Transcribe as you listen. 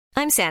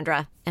I'm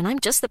Sandra, and I'm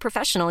just the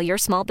professional your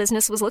small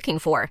business was looking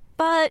for.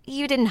 But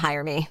you didn't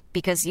hire me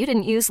because you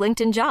didn't use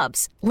LinkedIn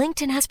Jobs.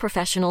 LinkedIn has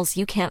professionals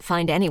you can't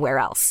find anywhere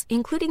else,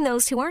 including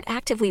those who aren't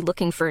actively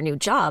looking for a new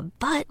job,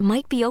 but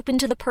might be open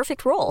to the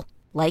perfect role,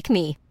 like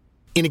me.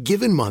 In a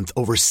given month,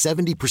 over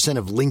 70%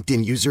 of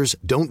LinkedIn users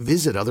don't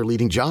visit other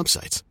leading job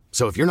sites.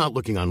 So if you're not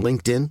looking on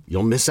LinkedIn,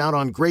 you'll miss out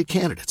on great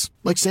candidates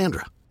like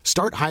Sandra.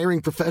 Start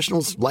hiring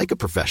professionals like a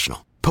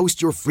professional.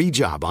 Post your free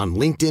job on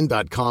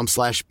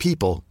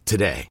linkedin.com/people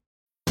today.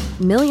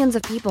 Millions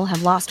of people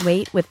have lost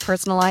weight with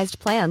personalized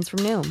plans from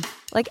Noom.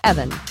 Like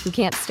Evan, who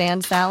can't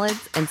stand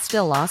salads and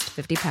still lost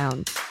 50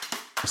 pounds.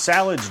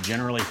 Salads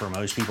generally for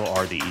most people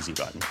are the easy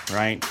button,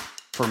 right?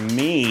 For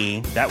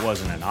me, that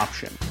wasn't an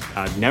option.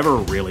 I never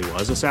really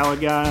was a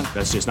salad guy.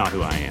 That's just not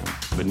who I am.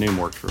 But Noom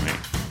worked for me.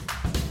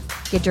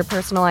 Get your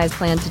personalized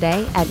plan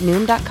today at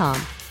Noom.com.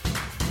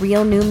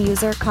 Real Noom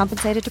user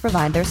compensated to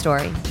provide their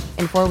story.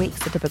 In 4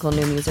 weeks, the typical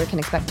Noom user can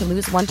expect to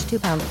lose 1 to 2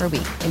 pounds per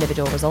week.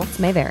 Individual results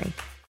may vary.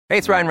 Hey,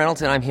 it's Ryan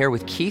Reynolds, and I'm here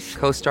with Keith,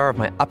 co-star of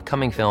my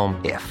upcoming film,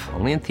 If,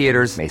 only in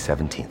theaters May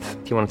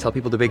 17th. Do you want to tell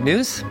people the big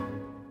news?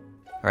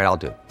 All right, I'll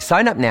do it.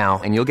 Sign up now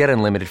and you'll get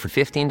unlimited for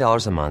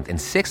 $15 a month and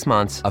 6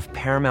 months of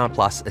Paramount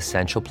Plus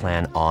Essential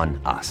Plan on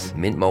us.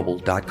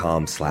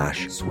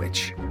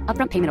 MintMobile.com/switch.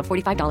 Upfront payment of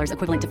 $45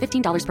 equivalent to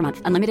 $15 per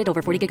month. Unlimited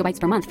over 40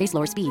 gigabytes per month. Face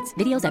lower speeds.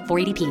 Videos at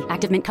 480p.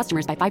 Active Mint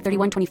customers by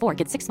 531.24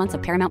 get 6 months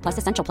of Paramount Plus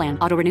Essential Plan.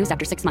 Auto renews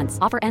after 6 months.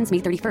 Offer ends May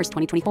 31st,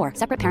 2024.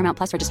 Separate Paramount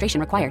Plus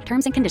registration required.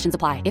 Terms and conditions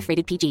apply if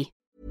rated PG.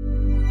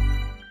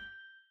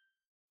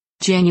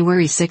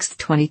 January 6,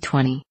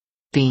 2020.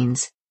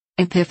 Beans.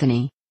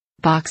 Epiphany.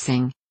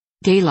 Boxing.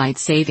 Daylight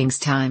savings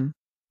time.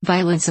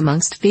 Violence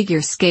amongst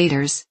figure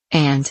skaters,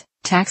 and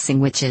taxing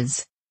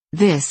witches.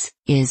 This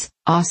is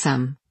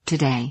Awesome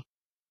Today.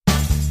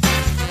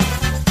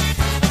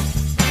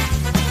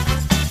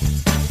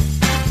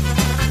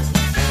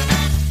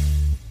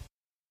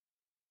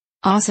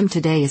 Awesome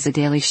Today is a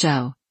daily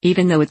show,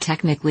 even though it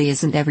technically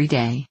isn't every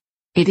day.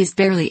 It is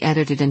barely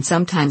edited and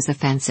sometimes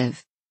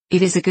offensive.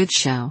 It is a good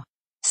show.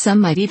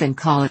 Some might even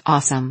call it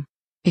awesome.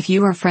 If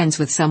you are friends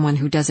with someone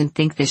who doesn't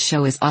think this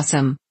show is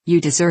awesome, you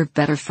deserve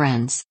better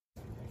friends.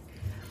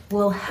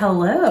 Well,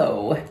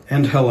 hello.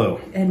 And hello.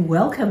 And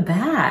welcome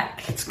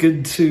back. It's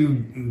good to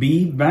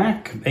be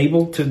back,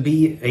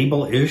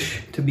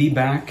 able-ish to be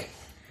back.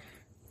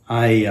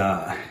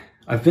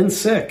 I've been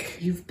sick.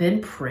 You've been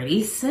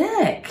pretty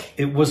sick.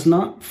 It was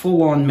not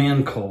full-on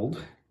man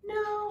cold.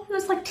 No, it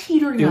was like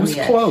teetering It on was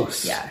the edge.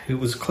 close. Yeah.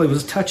 It was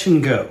touch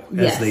and go,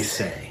 as they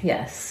say.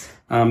 Yes.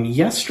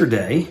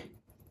 Yesterday,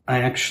 I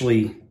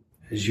actually,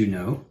 as you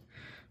know,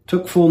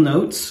 took full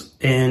notes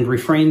and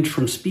refrained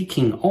from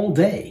speaking all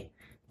day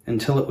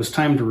until it was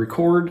time to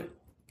record,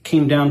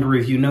 came down to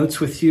review notes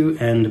with you,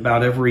 and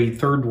about every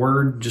third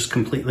word just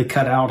completely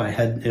cut out.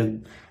 I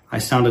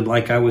sounded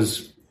like I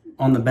was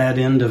on the bad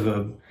end of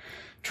a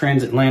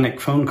transatlantic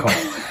phone call.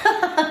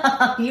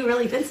 You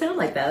really did sound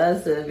like that.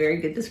 That's a very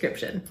good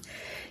description.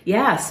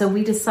 Yeah, so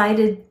we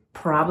decided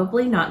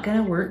probably not going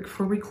to work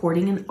for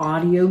recording an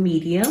audio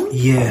medium.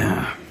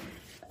 Yeah.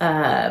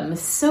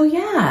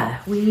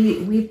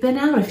 We've been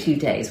out a few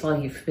days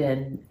while you've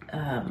been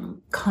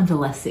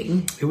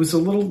convalescing. It was a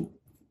little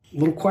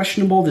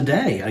questionable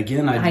today.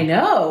 Again, I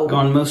know.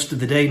 Gone most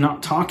of the day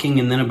not talking,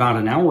 and then about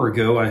an hour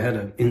ago I had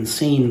an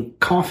insane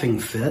coughing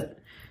fit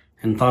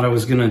and thought I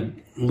was going to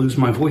lose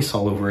my voice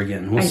all over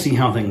again. We'll see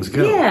how things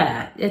go.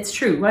 Yeah, it's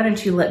true. Why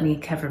don't you let me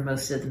cover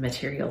most of the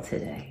material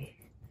today?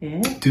 Yeah?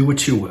 Do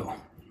what you will.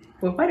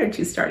 Well, why don't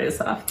you start us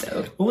off,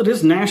 though? Well, it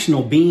is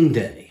National Bean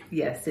Day.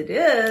 Yes, it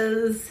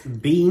is.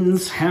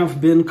 Beans have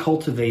been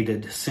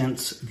cultivated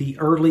since the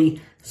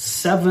early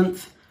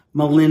 7th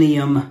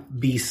millennium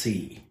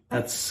BC.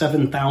 That's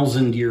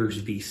 7,000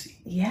 years BC.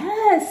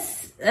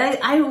 Yes.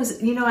 I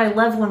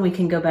love when we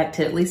can go back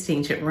to at least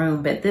ancient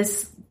Rome, but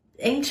this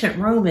ancient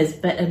Rome is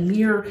but a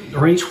mere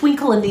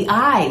twinkle in the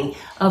eye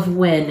of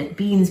when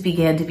beans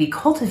began to be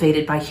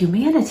cultivated by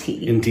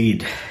humanity.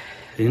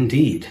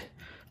 Indeed.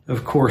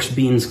 Of course,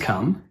 beans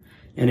come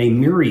in a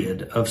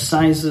myriad of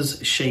sizes,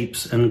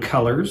 shapes, and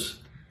colors.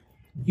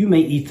 You may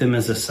eat them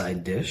as a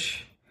side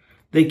dish.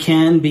 They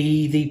can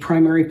be the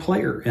primary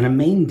player in a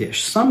main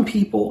dish. Some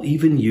people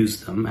even use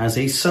them as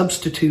a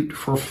substitute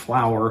for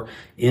flour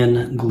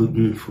in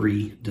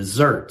gluten-free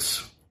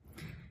desserts.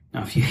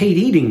 Now, if you hate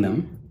eating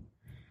them,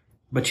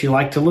 but you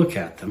like to look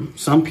at them,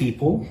 some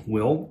people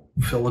will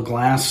fill a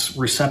glass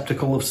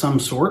receptacle of some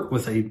sort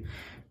with a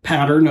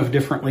pattern of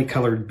differently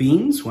colored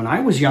beans. When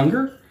I was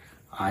younger,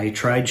 I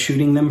tried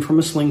shooting them from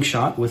a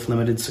slingshot with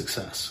limited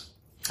success.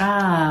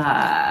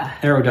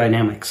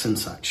 Aerodynamics and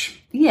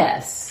such.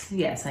 Yes,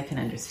 I can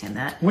understand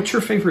that. What's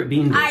your favorite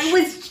bean dish? I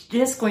was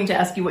just going to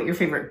ask you what your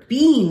favorite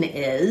bean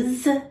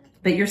is,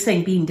 but you're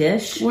saying bean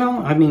dish?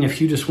 Well, I mean, if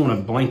you just want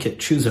to blanket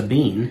choose a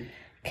bean,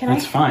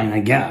 that's fine, I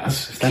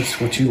guess, if that's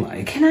what you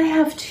like. Can I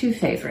have two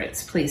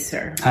favorites, please,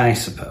 sir? I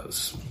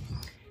suppose.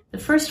 The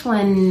first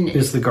one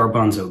is the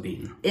garbanzo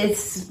bean.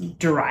 It's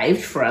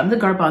derived from the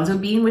garbanzo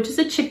bean, which is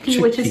a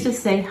chickpea. Which is to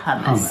say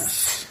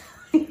hummus.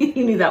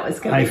 You knew that was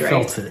coming, I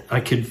felt it.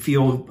 I could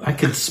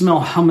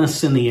smell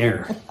hummus in the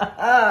air.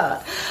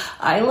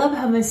 I love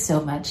hummus so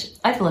much.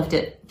 I've loved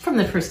it from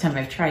the first time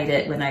I've tried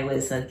it when I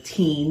was a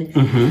teen.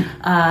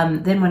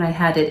 Then when I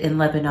had it in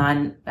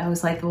Lebanon, I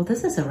was like, well,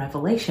 this is a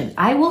revelation.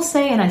 I will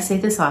say, and I say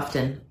this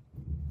often,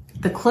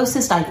 the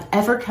closest I've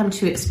ever come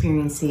to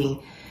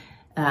experiencing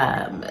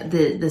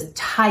the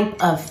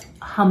type of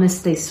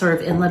hummus they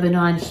serve in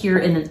Lebanon here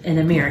in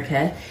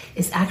America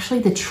is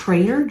actually the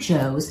Trader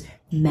Joe's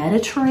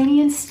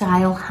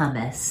Mediterranean-style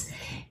hummus.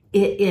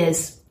 It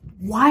is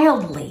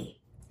wildly,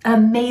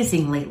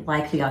 amazingly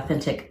like the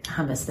authentic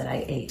hummus that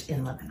I ate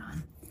in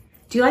Lebanon.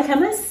 Do you like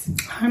hummus?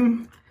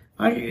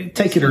 I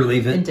take it or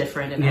leave it.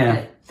 Indifferent about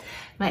it.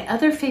 My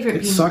other favorite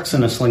It sucks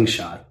in a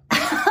slingshot.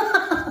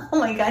 Oh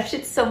my gosh,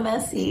 it's so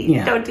messy.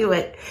 Yeah. Don't do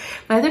it.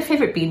 My other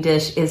favorite bean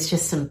dish is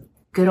just some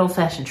good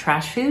old-fashioned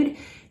trash food.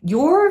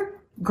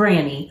 Your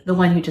granny, the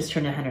one who just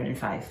turned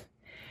 105,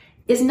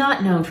 is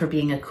not known for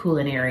being a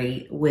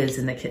culinary whiz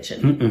in the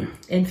kitchen.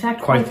 In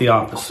fact, quite the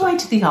opposite.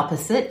 Quite the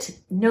opposite.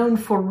 Known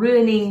for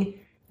ruining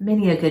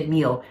many a good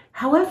meal.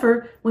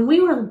 However, when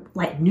we were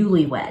like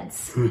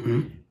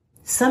newlyweds,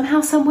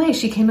 somehow, some way,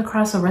 she came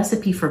across a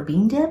recipe for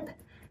bean dip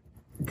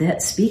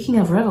that, speaking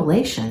of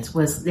revelations,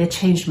 it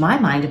changed my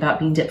mind about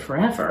bean dip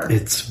forever.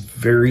 It's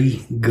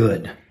very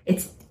good.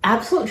 It's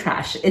absolute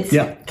trash. It's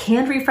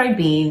canned refried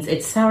beans,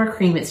 it's sour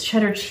cream, it's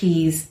cheddar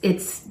cheese,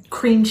 it's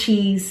cream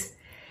cheese.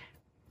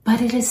 But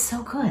it is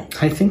so good.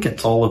 I think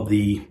it's all of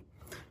the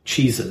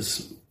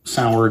cheeses,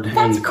 soured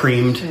and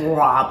creamed.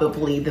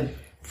 Probably the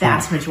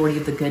vast majority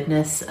of the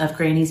goodness of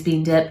Granny's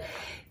bean dip.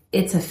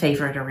 It's a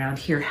favorite around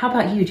here. How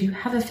about you? Do you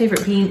have a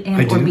favorite bean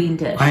or bean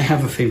dish? I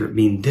have a favorite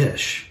bean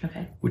dish,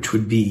 which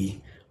would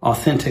be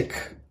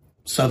authentic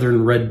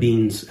Southern red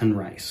beans and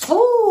rice.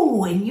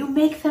 Oh, and you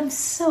make them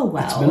so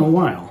well. It's been a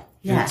while.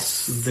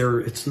 Yes.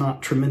 It's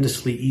not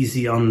tremendously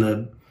easy on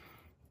the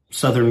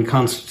Southern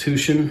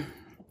Constitution.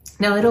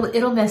 No,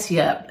 it'll mess you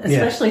up,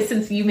 especially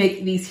since you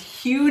make these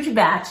huge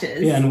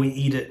batches. Yeah, and we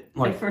eat it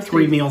like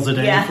 3 meals a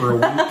day for a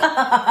week.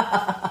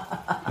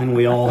 And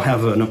we all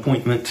have an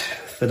appointment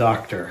with the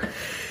doctor.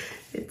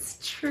 It's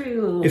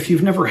true. If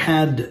you've never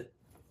had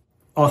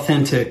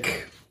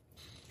authentic,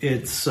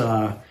 it's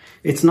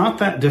not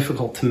that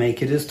difficult to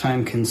make. It is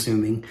time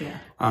consuming.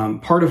 Yeah.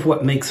 Part of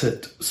what makes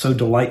it so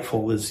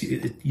delightful is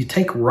you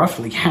take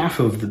roughly half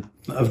of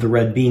the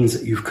red beans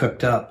that you've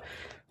cooked up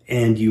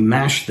and you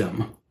mash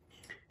them.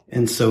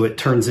 And so it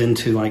turns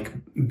into like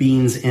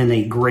beans in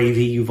a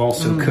gravy. You've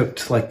also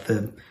cooked like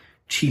the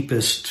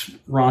cheapest,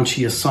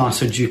 raunchiest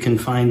sausage you can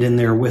find in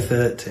there with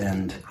it.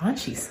 And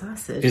raunchy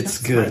sausage? It's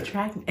That's good. my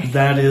drag name.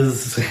 That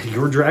is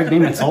your drag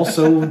name. It's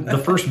also the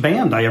first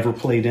band I ever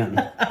played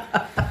in.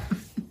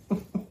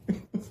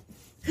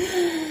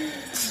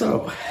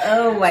 So.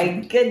 Oh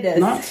my goodness.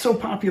 Not so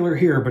popular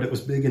here, but it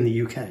was big in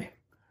the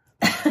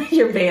UK.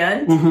 Your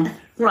band?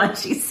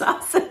 Raunchy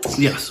sausage?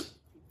 Yes.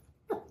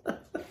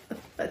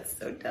 That's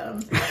so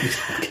dumb.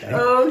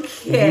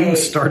 Okay. You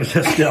started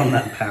us down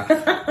that path.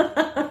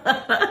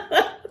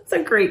 It's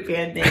a great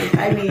band name.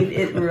 I mean,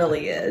 it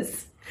really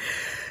is.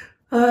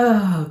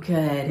 Oh,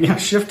 good. Yeah,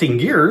 shifting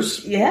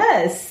gears.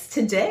 Yes.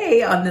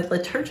 Today on the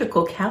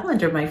liturgical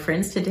calendar, my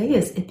friends, today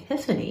is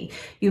Epiphany.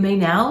 You may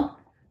now,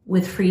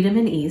 with freedom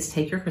and ease,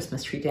 take your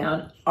Christmas tree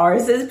down.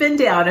 Ours has been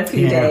down a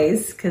few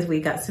days because we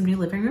got some new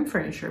living room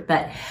furniture.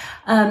 But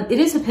it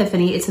is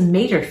Epiphany. It's a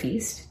major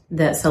feast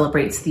that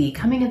celebrates the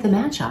coming of the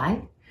Magi,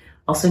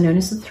 also known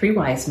as the Three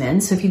Wise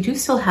Men. So if you do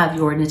still have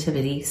your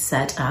nativity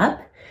set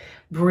up,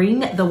 bring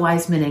the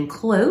wise men in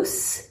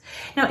close.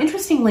 Now,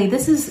 interestingly,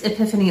 this is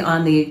Epiphany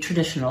on the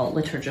traditional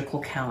liturgical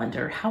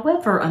calendar.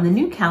 However, on the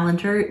new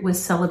calendar, it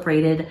was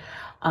celebrated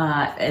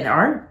at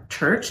our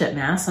church at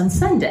Mass on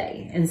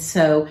Sunday. And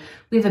so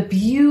we have a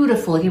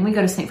beautiful, again, we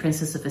go to St.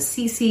 Francis of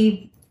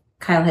Assisi.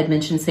 Kyle had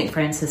mentioned St.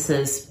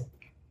 Francis's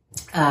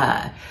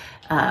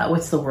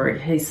what's the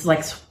word? He's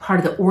like part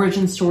of the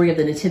origin story of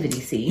the nativity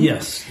scene.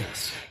 Yes.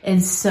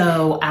 And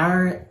so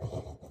our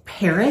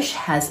parish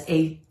has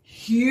a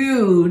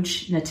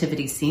huge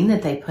nativity scene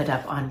that they put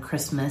up on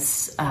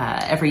Christmas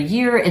every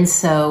year. And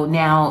so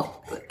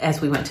now, as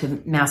we went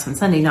to Mass on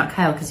Sunday, not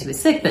Kyle because he was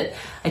sick, but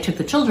I took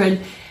the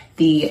children,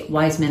 the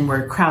wise men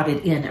were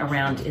crowded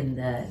around in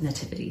the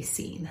nativity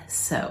scene.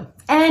 So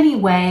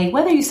anyway,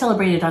 whether you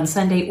celebrate it on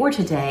Sunday or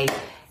today,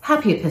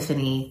 happy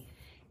Epiphany.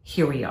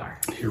 Here we are.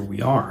 Here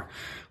we are.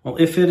 Well,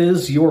 if it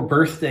is your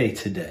birthday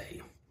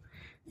today,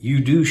 you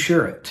do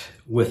share it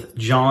with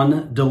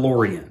John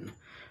DeLorean,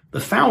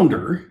 the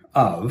founder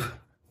of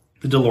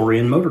the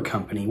DeLorean Motor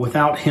Company.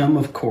 Without him,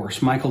 of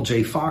course, Michael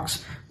J.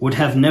 Fox would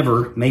have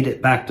never made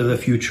it back to the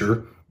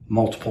future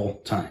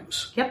multiple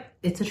times. Yep,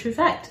 it's a true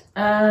fact.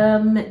 Are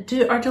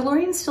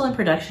DeLoreans still in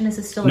production? Is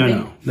it still a big...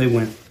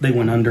 No, they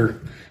went under.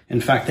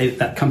 In fact,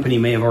 that company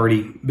may have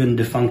already been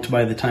defunct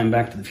by the time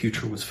Back to the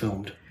Future was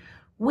filmed.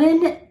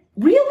 When?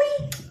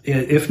 Really?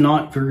 If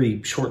not,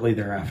 very shortly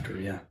thereafter,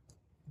 yeah.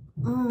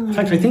 In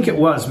fact, I think it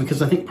was,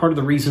 because I think part of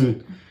the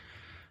reason,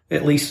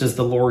 at least as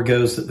the lore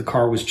goes, that the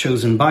car was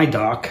chosen by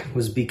Doc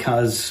was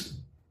because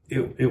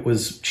it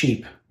was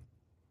cheap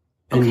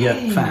and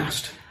yet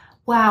fast.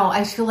 Wow,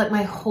 I feel like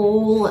my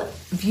whole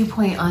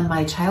viewpoint on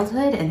my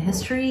childhood and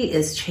history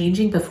is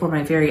changing before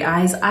my very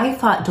eyes. I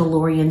thought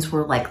DeLoreans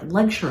were like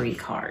luxury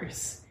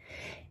cars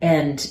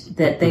and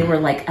that they were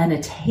like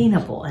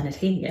unattainable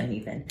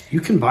even.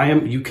 You can buy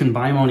them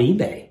on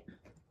eBay.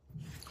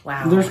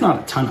 Wow. There's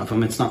not a ton of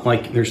them. It's not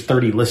like there's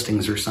 30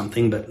 listings or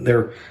something, but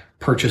they're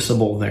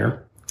purchasable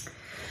there.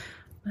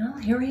 Well,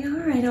 here we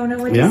are. I don't know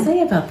what to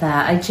say about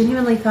that. I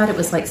genuinely thought it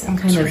was like some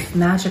kind of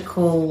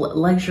magical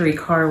luxury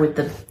car with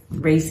the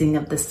raising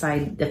of the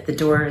side of the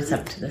doors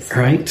up to the side.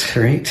 Right.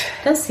 It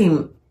does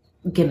seem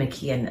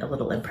gimmicky and a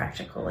little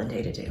impractical in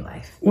day-to-day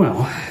life.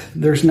 Well,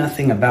 there's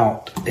nothing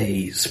about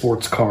a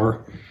sports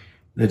car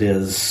that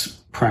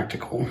is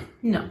practical.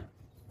 No.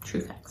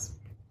 True facts.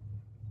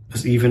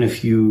 Even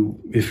if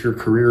your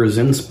career is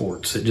in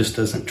sports, it just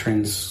doesn't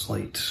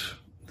translate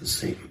the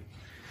same.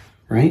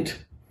 Right?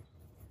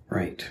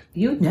 Right.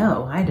 You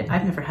know,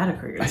 I've never had a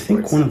career in I sports.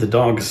 think one of the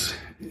dogs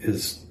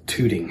is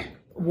tooting.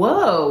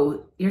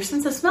 Whoa, your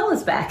sense of smell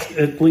is back.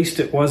 At least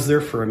it was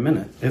there for a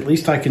minute. At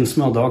least I can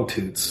smell dog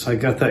toots. I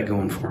got that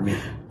going for me.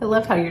 I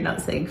love how you're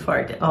not saying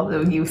fart, although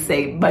you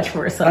say much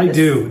worse on I this.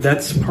 do.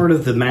 That's part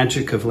of the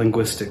magic of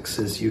linguistics,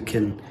 is you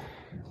can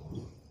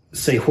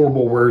say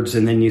horrible words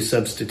and then you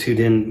substitute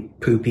in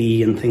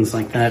poopy and things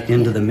like that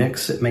into the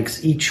mix. It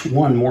makes each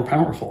one more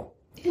powerful.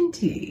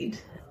 Indeed.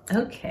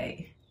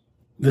 Okay.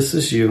 This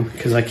is you,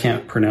 because I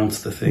can't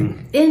pronounce the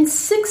thing. In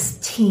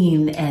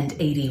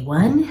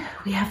 1681,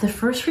 we have the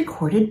first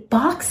recorded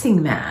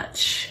boxing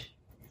match.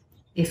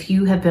 If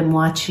you have been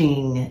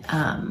watching,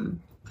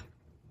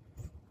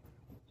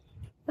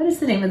 what is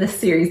the name of the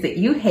series that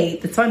you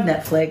hate that's on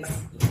Netflix?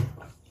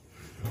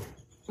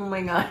 Oh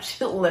my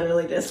gosh, it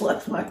literally just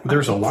left my mind.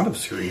 There's a lot of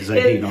series I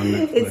hate on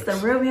Netflix. It's the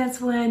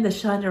romance one, the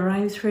Shonda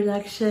Rhimes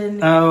production.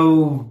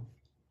 Oh,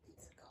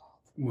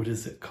 what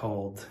is it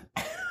called?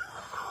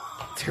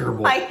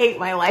 Terrible. I hate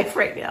my life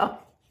right now.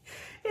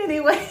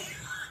 Anyway,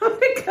 I'm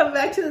going to come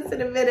back to this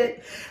in a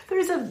minute.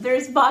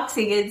 There's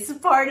boxing. It's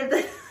part of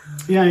the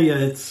Yeah,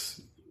 it's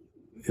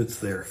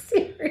there.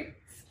 series.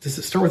 Does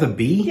it start with a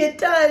B? It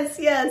does,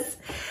 yes.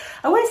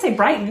 I want to say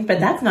Brighton, but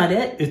that's not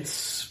it.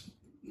 It's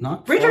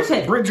not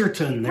Bridgerton.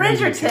 Bridgerton. There you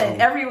Bridgerton.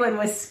 go. Everyone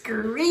was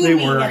screaming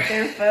at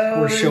their phones.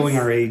 We're showing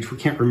our age. We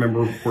can't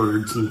remember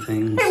words and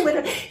things.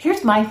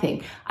 Here's my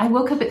thing. I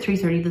woke up at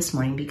 3:30 this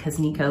morning because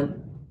Nico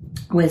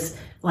was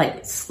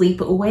like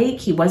sleep awake.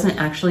 He wasn't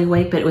actually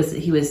awake, but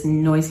he was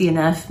noisy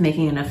enough,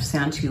 making enough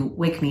sound to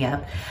wake me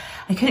up.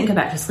 I couldn't go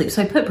back to sleep,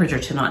 so I put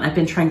Bridgerton on. I've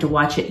been trying to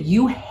watch it.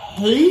 You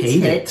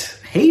hate it.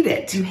 Hate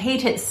it. You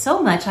hate it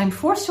so much. I'm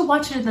forced to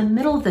watch it in the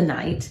middle of the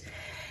night,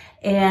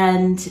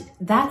 and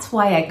that's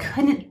why I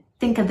couldn't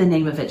think of the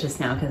name of it just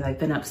now, because I've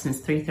been up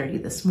since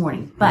 3:30 this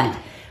morning. But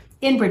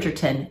in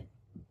Bridgerton,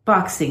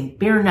 boxing,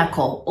 bare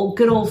knuckle,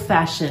 good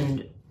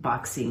old-fashioned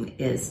boxing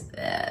is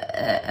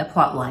a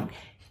plot line.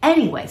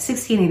 Anyway,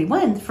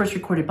 1681, the first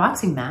recorded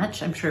boxing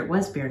match. I'm sure it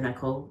was bare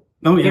knuckle.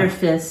 Oh, yeah. Bare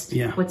fist.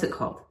 Yeah. What's it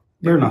called?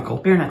 Bare knuckle.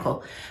 Bare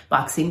knuckle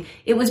boxing.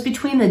 It was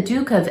between the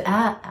Duke of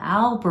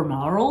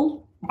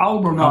Albemarle.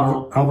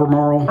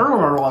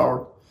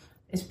 Albemarle.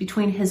 It's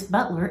between his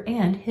butler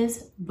and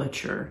his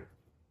butcher.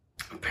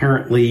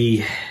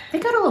 Apparently. They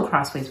got a little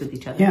crossways with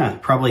each other. Yeah,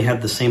 probably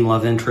had the same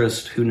love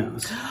interest. Who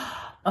knows?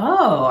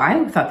 Oh,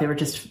 I thought they were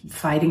just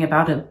fighting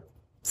about a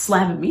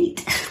slab of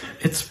meat.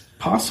 It's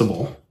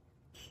possible.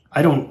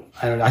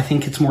 I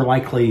think it's more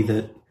likely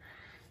that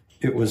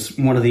it was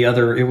one of the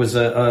other. It was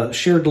a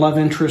shared love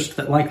interest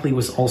that likely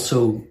was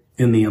also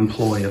in the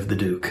employ of the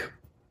Duke.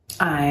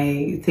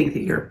 I think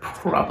that you're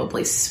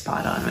probably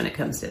spot on when it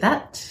comes to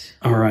that.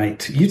 All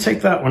right. You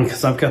take that one,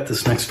 because I've got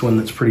this next one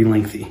that's pretty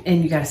lengthy.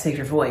 And you got to save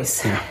your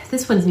voice. Yeah.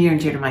 This one's near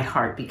and dear to my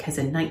heart, because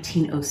in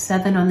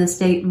 1907 on this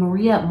date,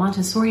 Maria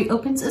Montessori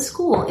opens a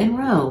school in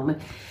Rome.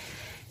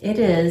 It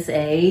is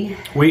a...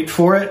 Wait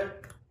for it.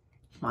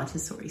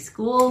 Montessori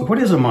school. What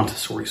is a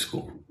Montessori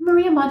school?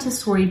 Maria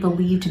Montessori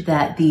believed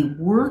that the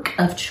work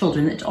of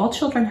children, that all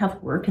children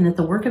have work, and that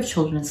the work of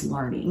children is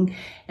learning,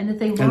 and that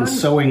they learn... And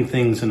sewing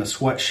things in a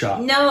sweatshop.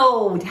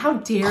 No! How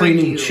dare you?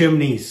 Cleaning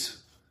chimneys.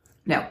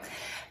 No.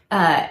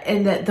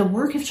 And that the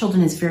work of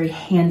children is very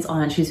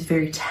hands-on. She's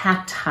very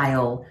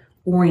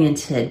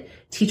tactile-oriented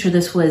teacher.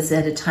 This was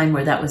at a time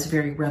where that was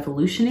very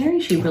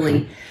revolutionary. She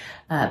really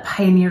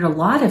pioneered a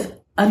lot of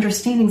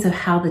understandings of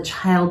how the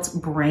child's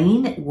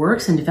brain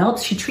works and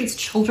develops. She treats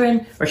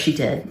children, or she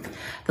did.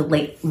 The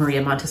late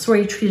Maria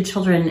Montessori treated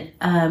children,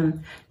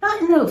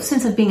 not in the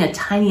sense of being a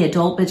tiny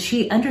adult, but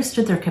she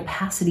understood their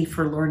capacity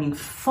for learning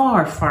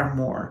far, far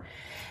more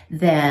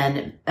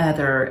than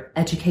other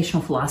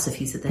educational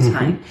philosophies at the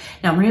time.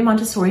 Now, Maria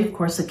Montessori, of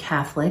course, a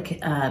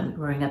Catholic,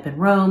 growing up in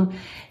Rome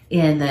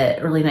in the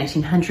early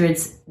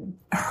 1900s,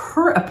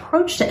 her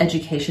approach to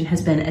education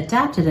has been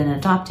adapted and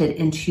adopted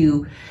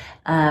into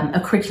a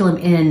curriculum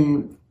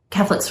in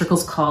Catholic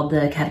circles called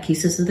the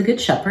Catechesis of the Good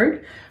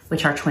Shepherd,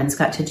 which our twins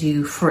got to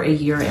do for a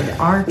year in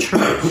our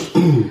church.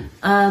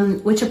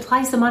 which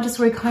applies the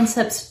Montessori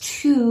concepts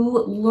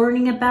to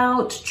learning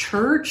about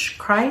church,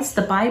 Christ,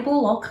 the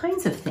Bible, all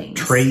kinds of things.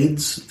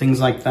 Trades, things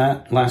like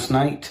that. Last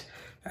night,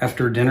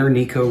 after dinner,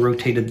 Nico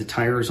rotated the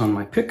tires on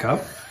my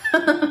pickup.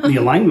 The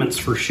alignment's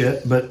for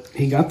shit, but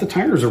he got the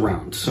tires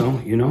around,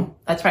 so, you know.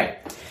 That's right.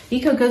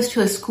 Nico goes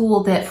to a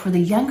school that for the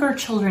younger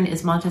children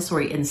is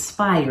Montessori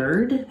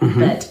inspired,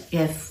 but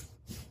if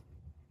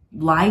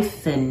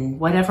life and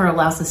whatever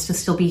allows us to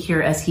still be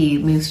here as he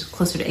moves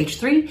closer to age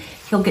 3,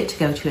 he'll get to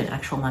go to an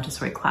actual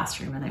Montessori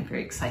classroom, and I'm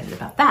very excited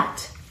about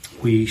that.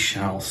 We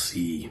shall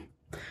see.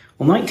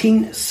 Well,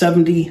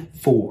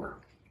 1974,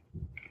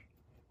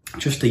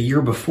 just a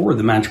year before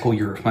the magical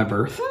year of my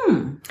birth,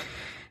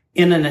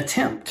 in an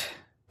attempt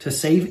to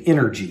save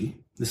energy,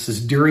 this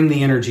is during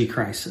the energy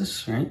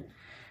crisis, right?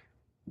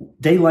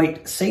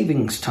 Daylight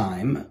savings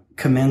time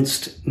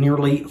commenced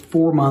nearly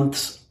 4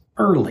 months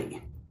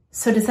early.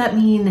 So does that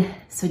mean,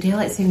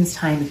 daylight savings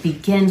time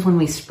begins when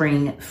we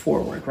spring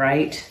forward,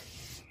 right?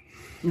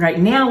 Right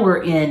now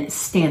we're in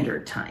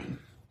standard time.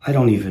 I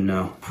don't even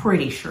know.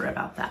 Pretty sure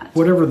about that.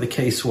 Whatever the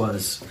case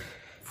was.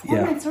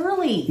 4 months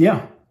early.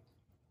 Yeah.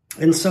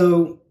 And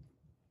so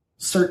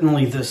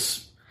certainly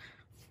this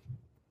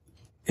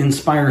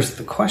inspires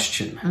the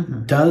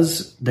question,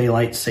 does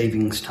daylight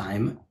savings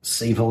time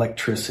save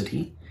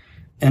electricity?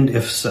 And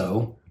if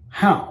so,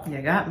 how?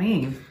 You got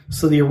me.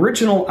 So the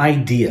original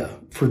idea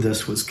for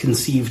this was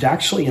conceived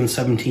actually in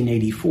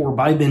 1784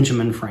 by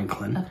Benjamin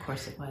Franklin. Of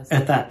course it was.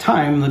 At that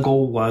time, the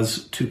goal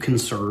was to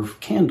conserve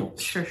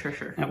candles. Sure.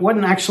 It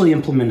wasn't actually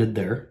implemented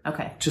there.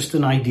 Okay. Just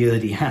an idea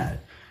that he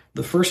had.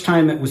 The first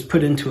time it was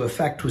put into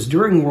effect was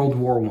during World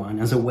War I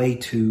as a way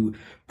to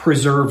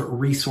preserve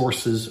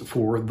resources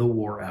for the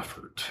war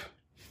effort.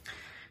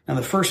 Now,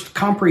 the first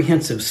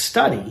comprehensive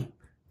study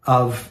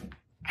of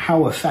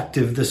how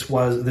effective this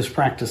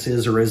practice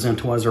is or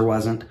isn't, was or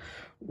wasn't,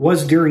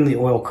 was during the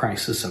oil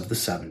crisis of the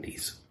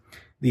 70s.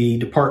 The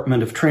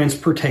Department of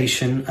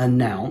Transportation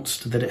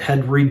announced that it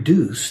had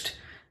reduced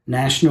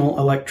national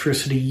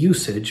electricity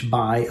usage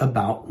by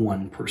about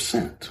 1%.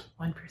 1%.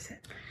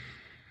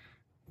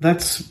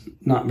 That's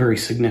not very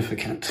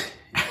significant,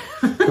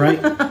 right?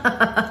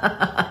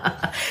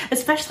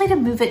 Especially to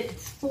move it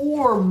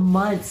 4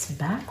 months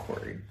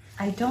backward.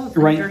 I don't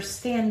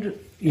understand.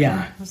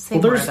 Yeah.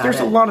 Well, there's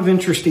a lot of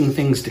interesting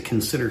things to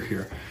consider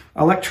here.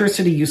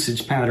 Electricity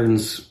usage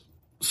patterns,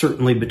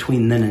 certainly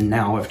between then and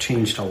now, have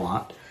changed a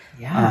lot.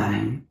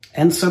 Yeah.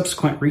 And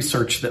subsequent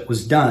research that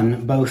was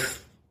done,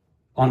 both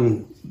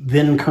on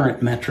then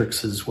current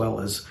metrics as well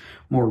as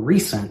more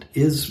recent,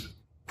 is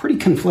pretty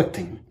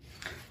conflicting.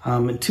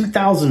 In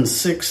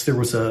 2006, there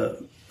was a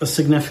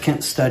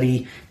significant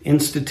study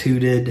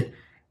instituted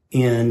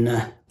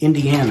in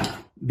Indiana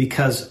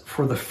because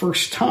for the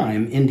first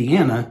time,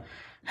 Indiana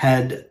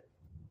had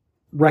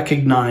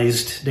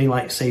recognized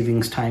daylight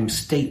savings time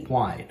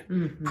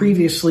statewide.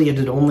 Previously, it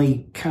had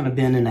only kind of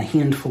been in a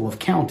handful of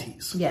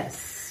counties.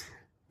 Yes.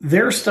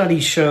 Their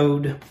study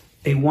showed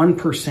a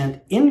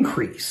 1%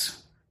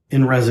 increase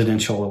in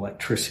residential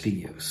electricity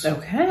use.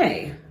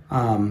 Okay.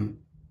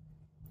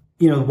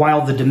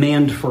 While the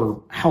demand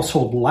for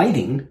household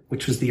lighting,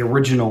 which was the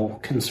original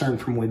concern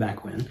from way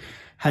back when,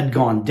 had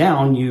gone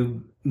down,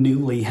 you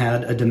newly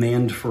had a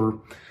demand for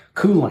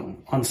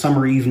cooling on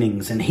summer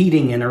evenings and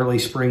heating in early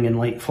spring and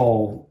late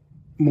fall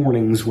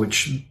mornings,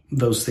 which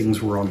those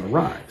things were on the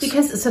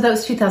rise. So that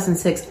was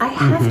 2006. I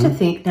have to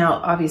think, now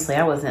obviously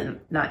I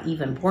wasn't not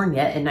even born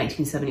yet in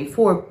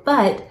 1974,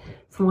 but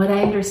from what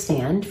I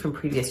understand from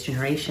previous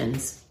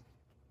generations,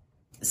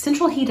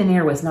 central heat and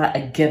air was not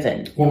a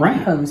given in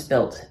homes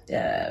built,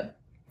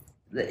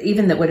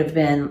 even that would have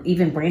been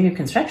even brand new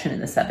construction in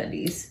the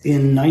 70s.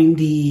 In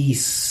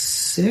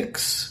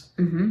 96?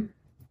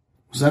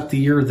 Was that the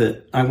year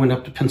that I went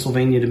up to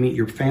Pennsylvania to meet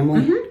your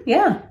family?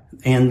 Yeah.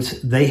 And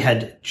they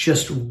had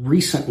just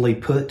recently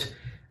put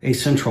a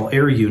central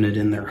air unit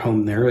in their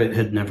home there. It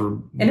had never...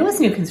 And it was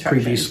new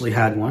construction. Previously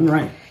had one,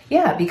 right.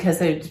 Yeah, because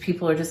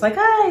people are just like,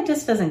 it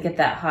just doesn't get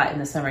that hot in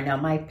the summer. Now,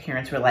 my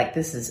parents were like,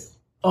 this is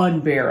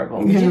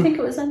unbearable. Did you think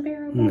it was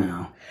unbearable?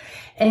 No.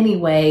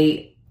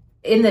 Anyway,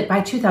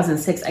 by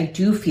 2006, I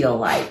do feel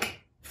like,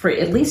 for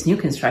at least new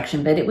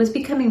construction, but it was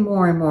becoming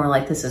more and more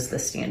like this is the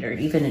standard,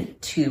 even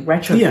to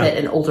retrofit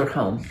an older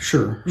home.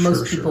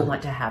 Most people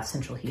want to have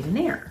central heat and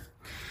air.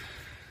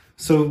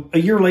 So a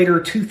year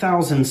later,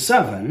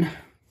 2007,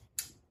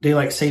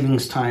 daylight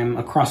savings time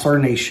across our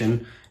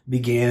nation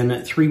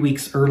began 3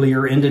 weeks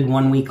earlier, ended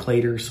 1 week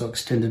later, so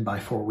extended by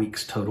 4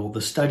 weeks total. The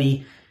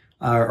study,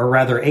 or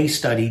rather a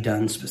study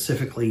done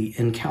specifically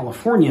in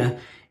California,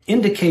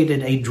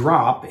 indicated a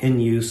drop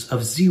in use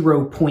of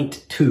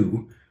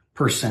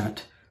 0.2%,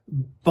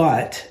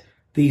 but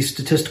the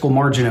statistical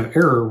margin of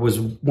error was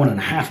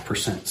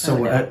 1.5%.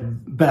 So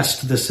at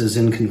best, this is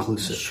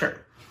inconclusive. Sure.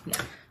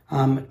 Yeah.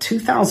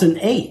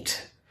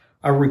 2008,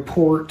 a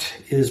report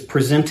is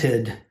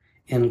presented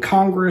in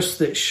Congress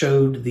that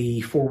showed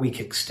the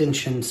 4-week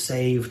extension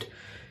saved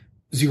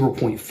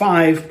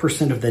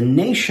 0.5% of the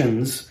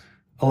nation's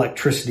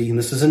electricity, and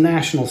this is a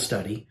national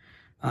study,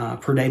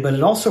 per day, but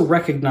it also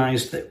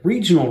recognized that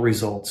regional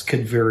results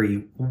could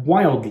vary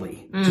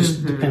wildly,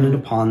 just dependent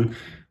upon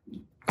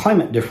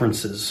climate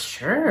differences.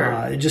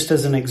 Sure. Just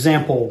as an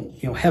example,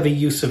 heavy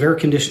use of air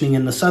conditioning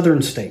in the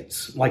southern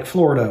states, like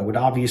Florida, would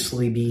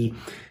obviously be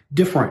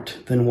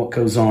different than what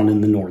goes on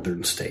in the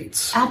northern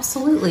states.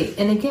 Absolutely.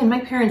 And again, my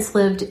parents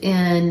lived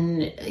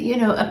in,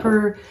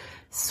 upper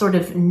sort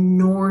of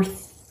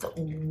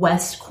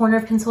northwest corner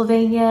of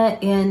Pennsylvania,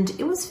 and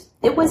it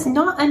was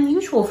not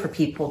unusual for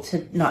people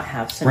to not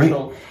have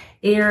central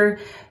air.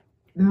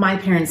 My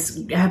parents,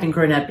 having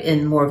grown up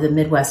in more of the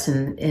Midwest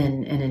and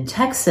in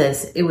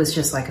Texas, it was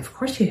just like, of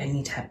course you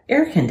need to have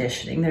air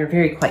conditioning. They're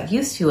very quite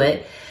used to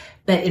it.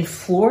 But in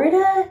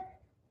Florida,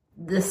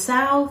 the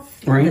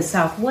South, the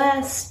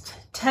Southwest,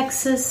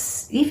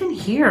 Texas, even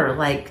here,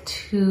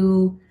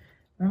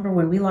 remember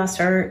when we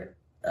lost our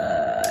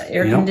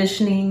air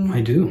conditioning?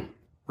 I do.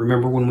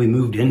 Remember when we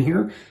moved in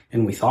here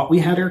and we thought we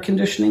had air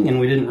conditioning and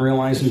we didn't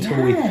realize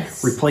until we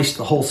replaced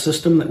the whole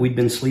system that we'd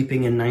been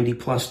sleeping in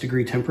 90+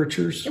 degree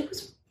temperatures? It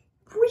was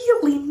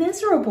really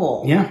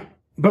miserable. Yeah,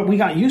 but we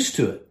got used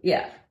to it.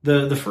 Yeah.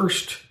 The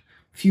first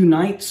few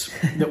nights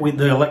that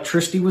the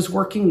electricity was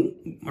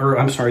working,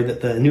 that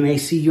the new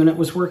AC unit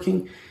was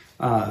working,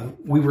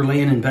 we were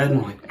laying in bed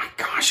and we're like, my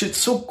gosh, it's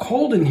so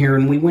cold in here.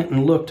 And we went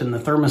and looked and the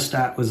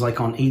thermostat was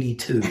on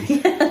 82.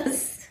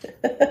 Yes.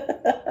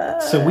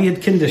 So we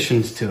had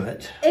conditioned to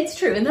it. It's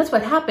true, and that's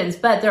what happens.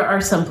 But there are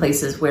some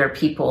places where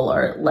people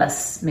are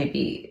less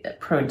maybe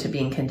prone to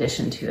being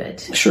conditioned to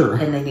it. Sure.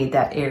 And they need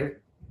that air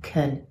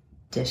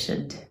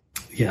conditioned.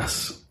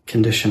 Yes,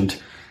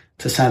 conditioned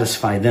to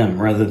satisfy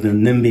them rather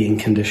than them being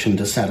conditioned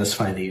to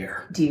satisfy the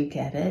air. Do you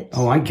get it?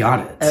 Oh, I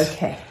got it.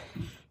 Okay.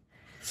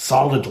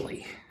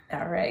 Solidly.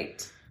 All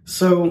right.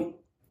 So,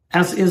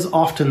 as is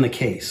often the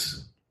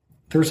case,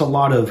 there's a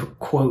lot of,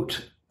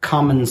 quote,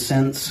 common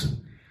sense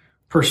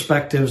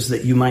perspectives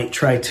that you might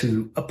try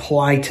to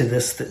apply to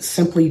this that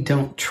simply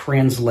don't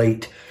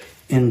translate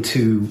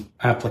into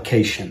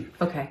application.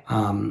 Okay.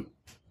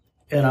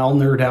 And I'll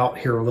nerd out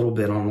here a little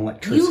bit on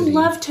electricity. You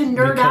love to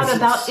nerd out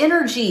about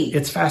energy.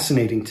 It's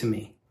fascinating to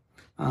me.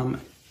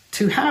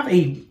 To have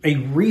a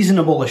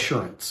reasonable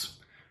assurance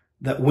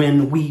that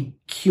when we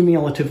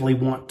cumulatively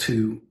want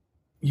to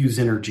use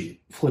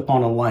energy, flip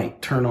on a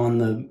light, turn on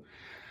the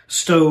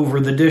stove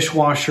or the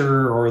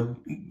dishwasher or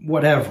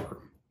whatever,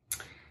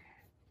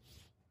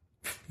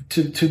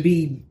 to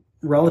be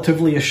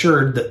relatively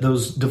assured that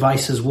those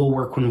devices will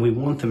work when we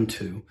want them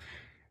to,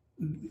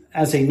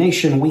 as a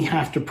nation, we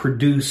have to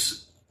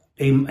produce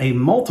a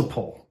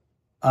multiple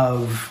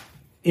of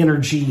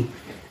energy.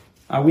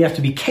 We have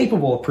to be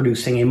capable of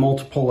producing a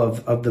multiple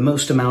of the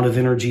most amount of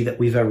energy that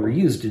we've ever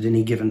used at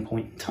any given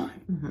point in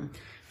time. Mm-hmm.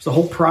 It's the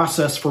whole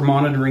process for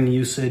monitoring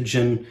usage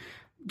and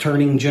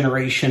turning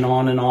generation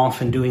on and off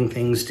and doing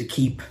things to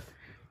keep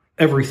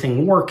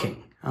everything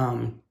working.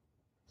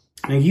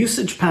 Now,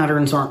 usage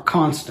patterns aren't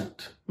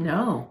constant.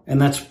 No. And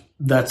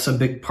that's a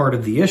big part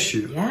of the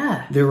issue.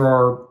 Yeah. There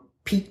are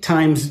peak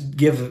times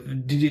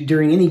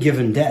during any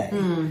given day.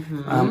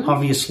 Mm-hmm.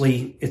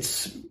 Obviously,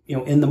 it's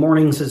in the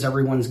mornings as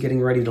everyone's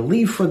getting ready to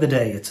leave for the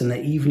day. It's in the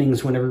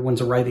evenings when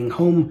everyone's arriving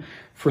home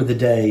for the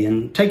day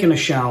and taking a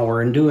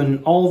shower and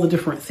doing all the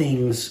different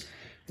things.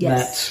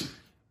 Yes.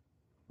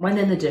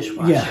 Running the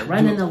dishwasher,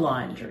 running the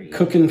laundry.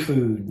 Cooking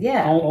food.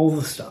 Yeah. All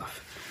the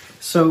stuff.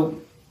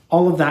 So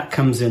all of that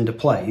comes into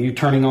play. You're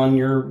turning on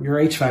your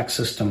HVAC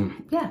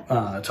system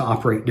to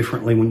operate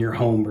differently when you're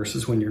home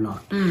versus when you're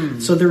not.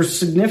 Mm. So there's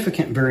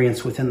significant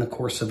variance within the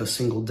course of a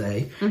single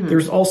day. Mm-hmm.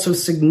 There's also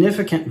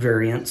significant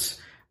variance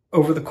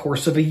over the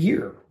course of a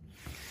year.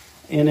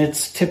 And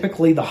it's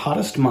typically the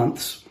hottest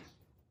months,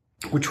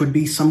 which would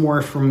be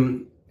somewhere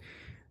from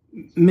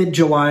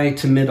mid-July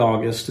to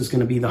mid-August is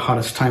going to be the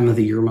hottest time of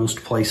the year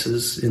most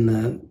places in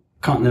the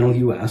continental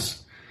U.S.,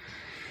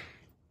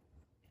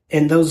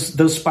 and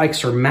those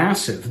spikes are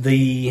massive.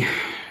 The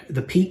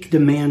peak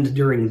demand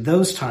during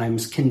those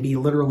times can be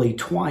literally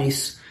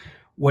twice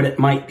what it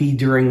might be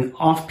during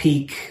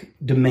off-peak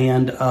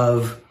demand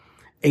of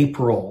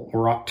April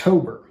or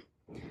October.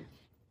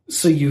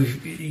 So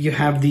you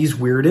have these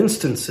weird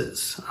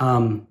instances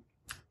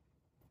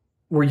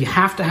where you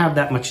have to have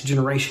that much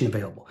generation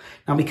available.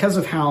 Now, because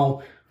of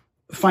how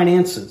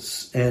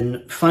finances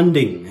and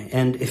funding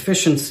and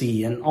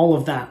efficiency and all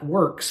of that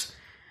works,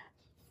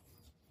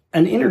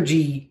 an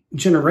energy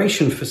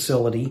generation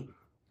facility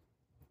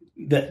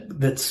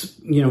that's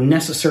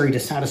necessary to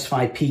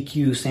satisfy peak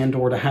use and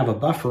or to have a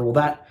buffer,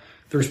 well,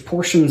 there's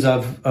portions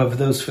of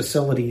those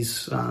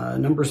facilities,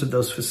 numbers of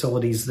those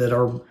facilities that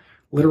are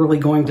literally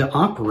going to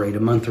operate a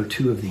month or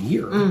two of the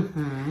year.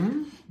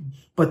 Mm-hmm.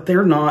 But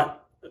they're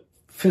not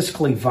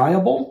fiscally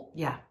viable.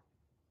 Yeah.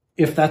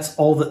 If that's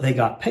all that they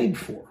got paid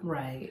for.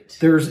 Right.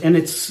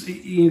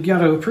 You got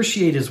to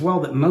appreciate as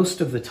well that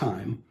most of the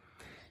time,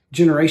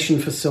 generation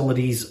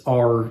facilities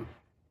are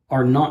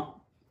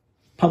not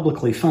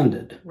publicly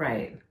funded.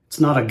 Right. It's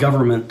not a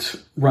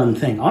government-run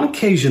thing. On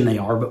occasion they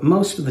are, but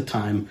most of the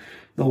time,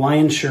 the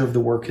lion's share of the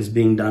work is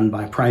being done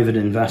by private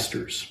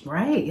investors,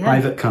 right? Yeah.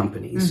 Private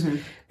companies.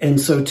 And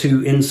so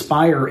to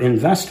inspire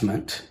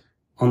investment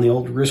on the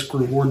old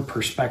risk-reward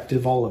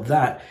perspective, all of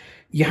that,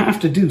 you have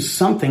to do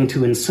something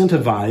to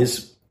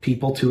incentivize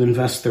people to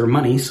invest their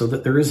money so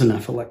that there is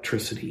enough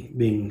electricity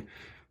being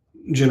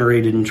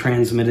generated and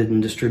transmitted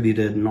and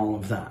distributed and all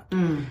of that.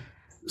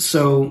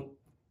 So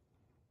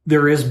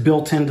there is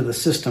built into the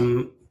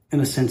system, in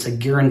a sense, a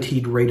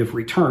guaranteed rate of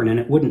return. And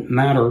it wouldn't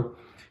matter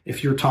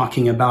if you're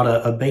talking about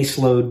a base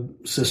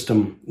load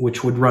system,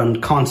 which would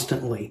run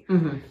constantly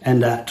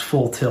and at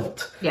full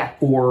tilt,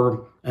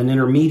 or an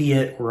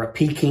intermediate or a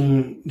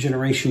peaking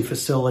generation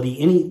facility,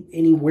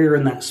 anywhere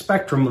in that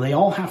spectrum, they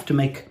all have to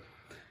make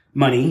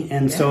money.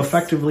 And so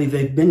effectively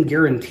they've been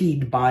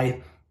guaranteed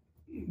by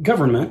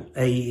government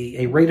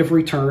a rate of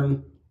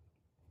return.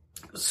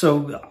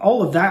 So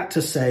all of that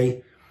to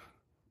say,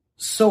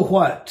 so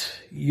what?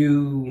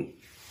 You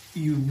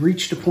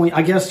reached a point,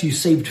 I guess you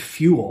saved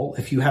fuel.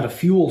 If you had a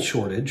fuel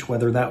shortage,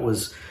 whether that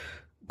was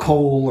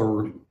coal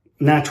or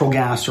natural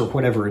gas or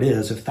whatever it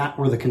is, if that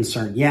were the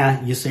concern,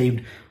 you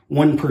saved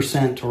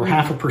 1% or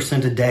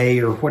 0.5% a day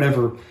or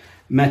whatever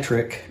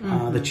metric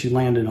that you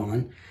landed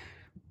on.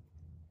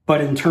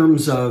 But in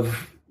terms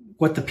of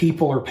what the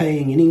people are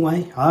paying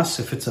anyway, us,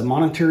 if it's a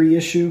monetary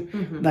issue,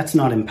 that's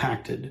not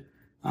impacted.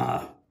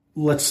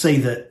 Let's say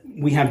that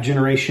we have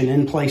generation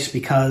in place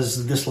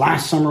because this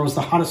last summer was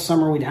the hottest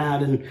summer we'd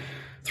had in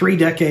 3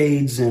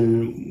 decades,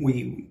 and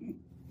we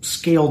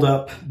scaled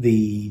up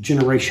the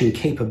generation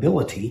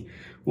capability.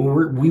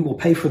 Well, we will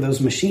pay for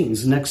those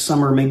machines. Next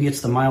summer, maybe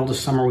it's the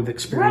mildest summer we've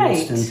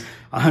experienced in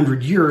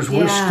 100 years.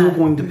 We're still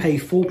going to pay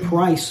full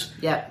price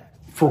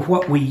for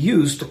what we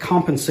use to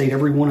compensate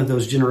every one of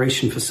those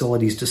generation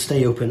facilities to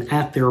stay open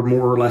at their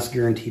more or less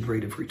guaranteed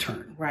rate of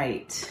return.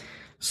 Right.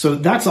 So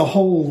that's a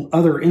whole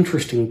other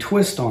interesting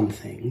twist on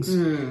things.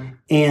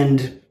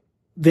 And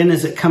then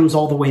as it comes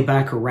all the way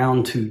back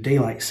around to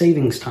daylight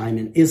savings time,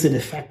 and is it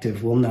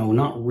effective? Well, no,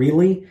 not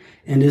really.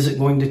 And is it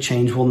going to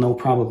change? Well, no,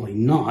 probably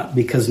not,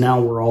 because now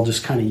we're all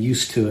just kind of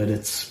used to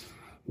it.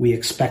 We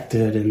expect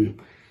it, and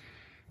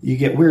you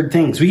get weird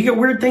things. Well, you get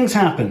weird things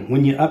happen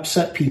when you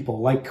upset people,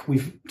 like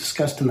we've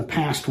discussed in the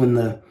past when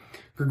the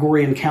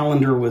Gregorian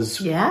calendar was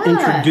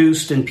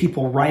introduced and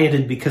people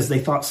rioted because they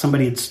thought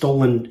somebody had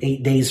stolen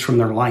 8 days from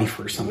their life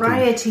or something.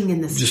 Rioting in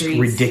the streets. Just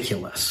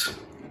ridiculous.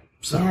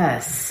 So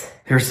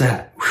there's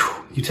that.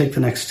 Whew. You take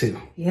the next two.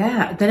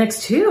 Yeah, the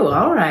next two.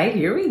 All right,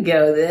 here we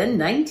go then.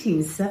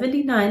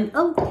 1979.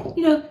 Oh,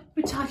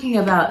 we're talking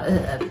about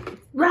a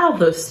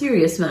rather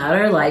serious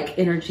matter like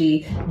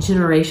energy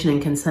generation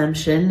and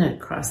consumption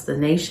across the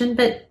nation.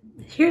 But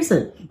here's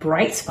a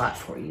bright spot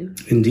for you.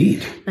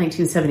 Indeed.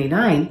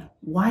 1979.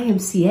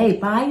 YMCA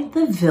by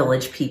the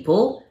Village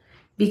People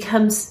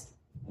becomes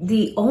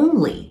the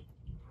only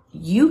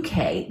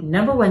UK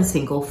 #1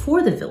 single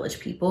for the Village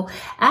People.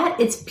 At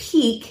its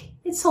peak,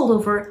 it sold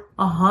over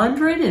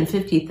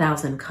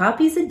 150,000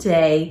 copies a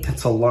day.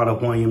 That's a lot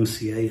of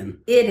YMCA.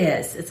 It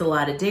is. It's a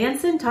lot of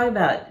dancing. Talk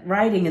about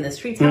riding in the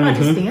streets. How about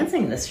just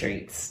dancing in the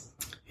streets?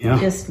 Yeah.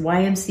 Just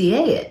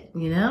YMCA it,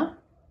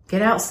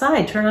 Get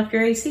outside. Turn off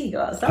your AC.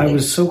 Go outside. I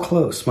was so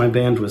close. My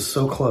band was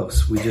so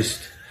close.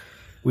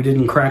 We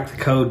didn't crack the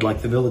code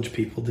like the Village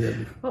People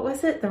did. What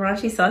was it? The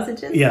raunchy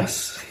sausages?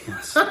 Yes.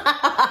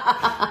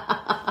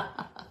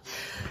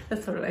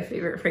 That's one of my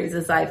favorite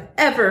phrases I've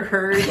ever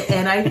heard,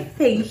 and I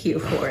thank you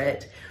for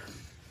it.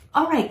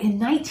 All right, in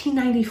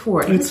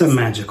 1994. It's a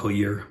magical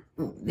year.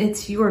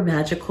 It's your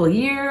magical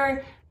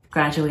year,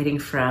 graduating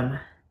from,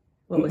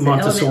 what was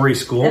Montessori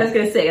school. I was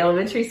going to say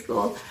elementary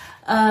school.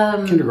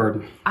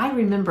 Kindergarten. I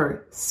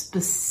remember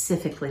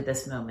specifically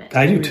this moment.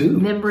 I do too.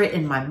 Remember it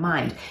in my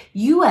mind.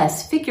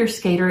 U.S. figure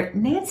skater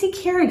Nancy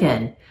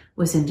Kerrigan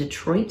was in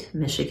Detroit,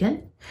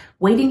 Michigan,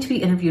 waiting to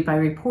be interviewed by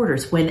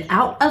reporters when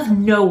out of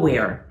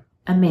nowhere,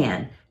 a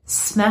man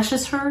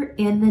smashes her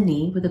in the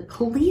knee with a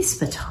police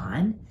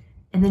baton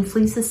and then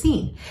flees the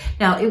scene.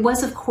 Now, it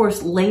was, of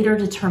course, later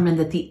determined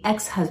that the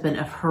ex-husband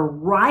of her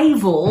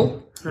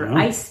rival, her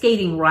ice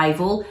skating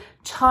rival,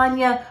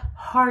 Tonya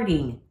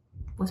Harding,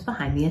 was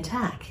behind the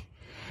attack.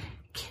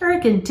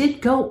 Kerrigan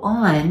did go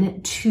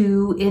on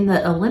to, in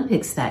the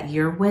Olympics that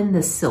year, win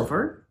the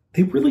silver.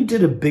 They really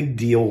did a big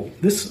deal.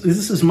 This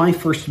is my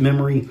first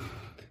memory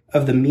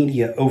of the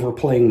media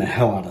overplaying the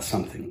hell out of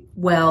something.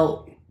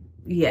 Well,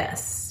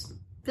 yes.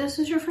 This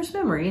was your first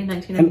memory in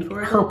 1994.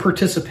 And her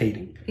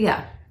participating.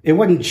 Yeah. It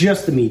wasn't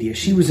just the media.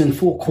 She was in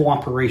full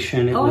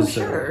cooperation. I'm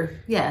sure.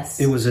 Yes.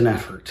 It was an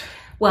effort.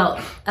 Well,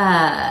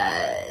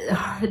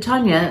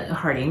 Tonya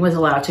Harding was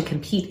allowed to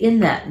compete in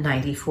that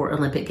 94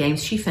 Olympic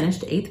Games. She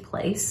finished 8th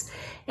place.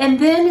 And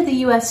then the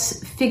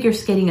U.S. Figure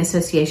Skating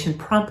Association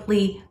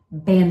promptly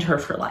banned her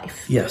for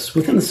life. Yes,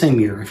 within the same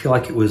year. I feel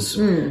like it was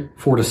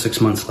 4 to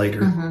 6 months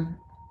later.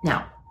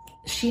 Now,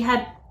 she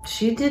had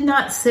She did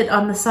not sit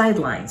on the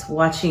sidelines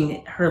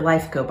watching her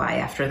life go by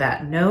after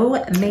that. No,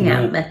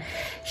 ma'am. No.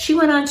 She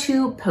went on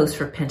to pose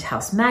for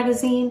Penthouse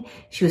magazine.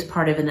 She was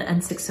part of an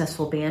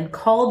unsuccessful band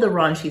called the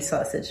Raunchy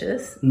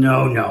Sausages.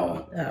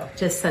 No. Oh,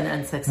 just an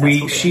unsuccessful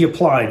band. She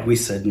applied. We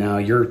said, no,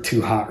 you're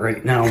too hot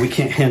right now. We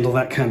can't handle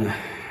that kind of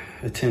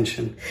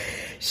attention.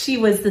 She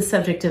was the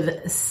subject of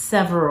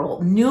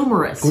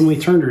numerous... When we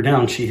turned her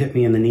down, she hit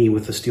me in the knee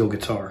with a steel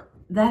guitar.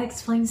 That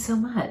explains so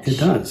much. It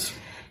does.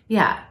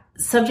 Yeah.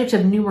 Subject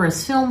of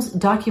numerous films,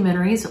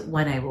 documentaries,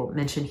 one I will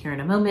mention here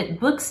in a moment,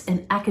 books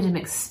and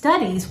academic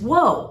studies.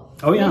 Whoa.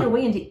 Oh, yeah. Made her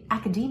way into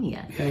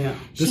academia. Yeah.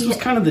 This was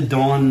kind of the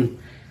dawn,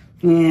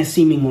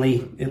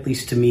 seemingly, at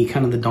least to me,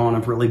 kind of the dawn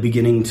of really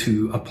beginning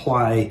to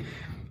apply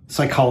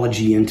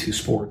psychology into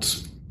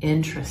sports.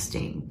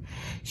 Interesting.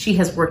 She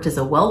has worked as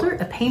a welder,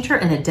 a painter,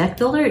 and a deck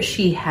builder.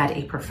 She had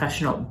a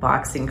professional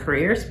boxing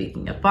career.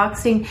 Speaking of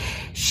boxing,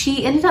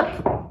 she ended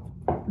up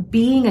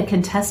being a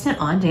contestant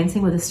on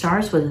Dancing with the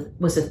Stars,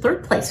 was a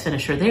third place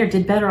finisher there,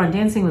 did better on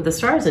Dancing with the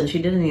Stars than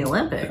she did in the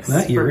Olympics.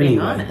 That year, for being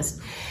anyway.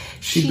 Honest.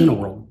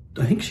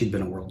 I think she'd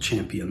been a world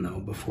champion, though,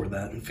 before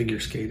that in figure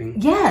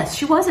skating. Yes,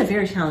 she was a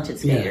very talented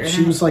skater. Yeah,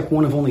 she was like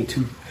one of only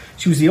two.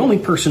 She was the only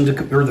person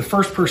or the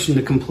first person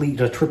to complete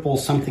a triple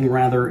something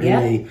rather in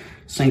a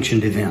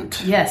sanctioned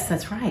event. Yes,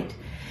 that's right.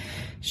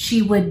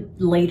 She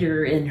would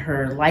later in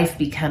her life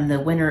become the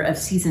winner of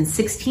season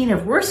 16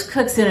 of Worst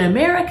Cooks in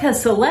America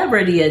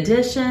Celebrity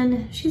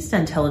Edition. She's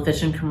done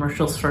television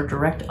commercials for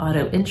Direct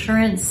Auto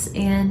Insurance,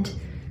 and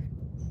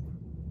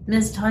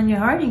Ms. Tonya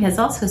Harding has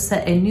also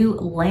set a new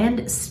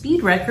land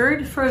speed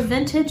record for a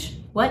vintage,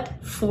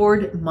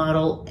 Ford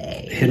Model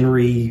A.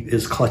 Henry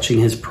is clutching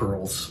his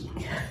pearls.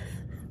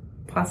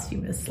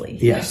 Posthumously.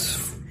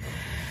 Yes.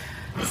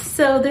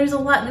 So there's a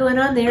lot going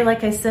on there.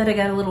 Like I said, I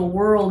got a little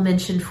whirl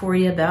mentioned for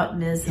you about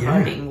Ms.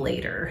 Harding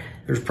later.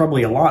 There's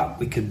probably a lot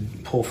we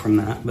could pull from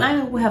that. But I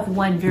have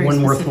one very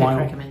specific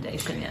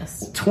recommendation,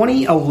 yes.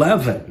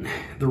 2011,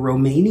 the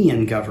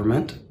Romanian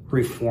government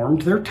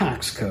reformed their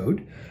tax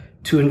code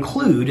to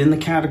include in the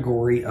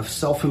category of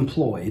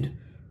self-employed,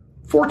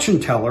 fortune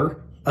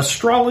teller,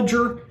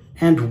 astrologer,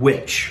 and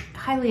witch.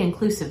 Highly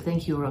inclusive.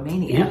 Thank you,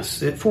 Romania.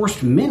 Yes, it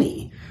forced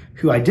many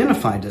who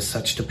identified as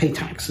such to pay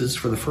taxes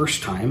for the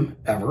first time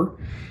ever,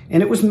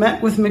 and it was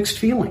met with mixed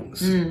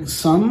feelings.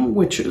 Some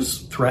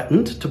witches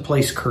threatened to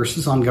place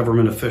curses on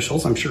government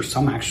officials. I'm sure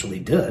some actually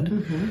did.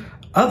 Mm-hmm.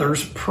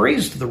 Others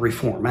praised the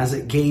reform as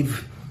it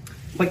gave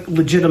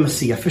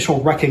legitimacy,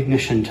 official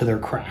recognition to their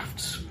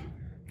crafts.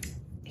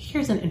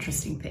 Here's an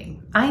interesting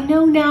thing. I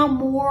know now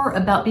more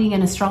about being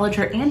an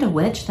astrologer and a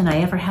witch than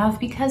I ever have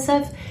because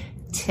of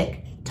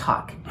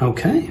TikTok.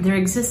 Okay. There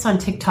exists on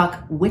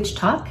TikTok Witch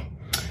Talk.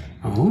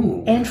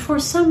 Oh. And for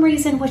some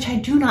reason, which I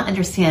do not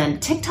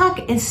understand,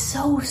 TikTok is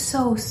so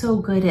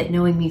good at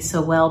knowing me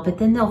so well, but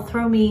then they'll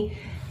throw me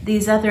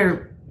these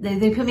other,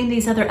 they put me in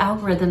these other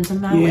algorithms,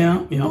 and I'm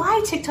like,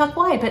 why TikTok,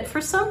 why? But for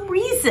some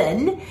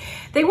reason,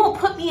 they won't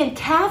put me in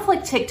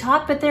Catholic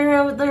TikTok, but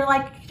they're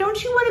like,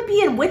 don't you want to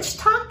be in Witch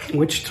Talk?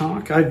 Witch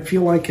Talk, I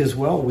feel like as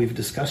well, we've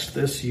discussed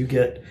this, you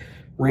get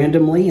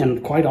randomly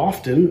and quite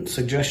often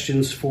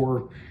suggestions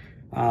for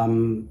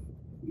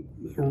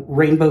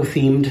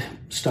rainbow-themed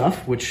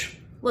stuff, which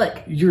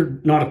you're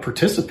not a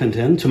participant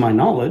in, to my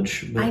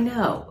knowledge. But I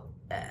know.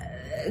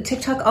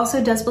 TikTok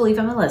also does believe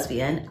I'm a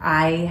lesbian.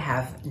 I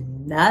have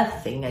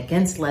nothing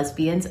against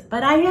lesbians,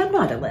 but I am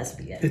not a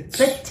lesbian.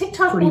 But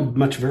TikTok pretty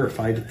much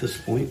verified at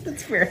this point.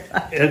 It's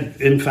verified. And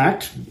in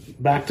fact,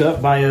 backed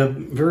up by a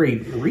very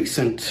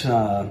recent,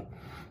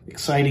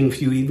 exciting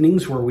few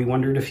evenings where we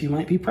wondered if you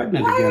might be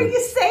pregnant again. Why are you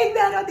saying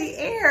that on the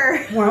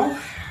air? Well,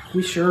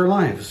 we share our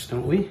lives,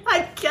 don't we?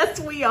 I guess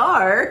we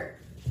are.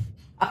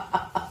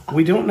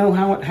 We don't know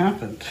how it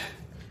happened.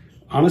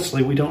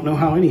 Honestly, we don't know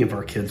how any of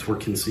our kids were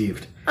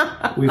conceived.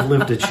 We've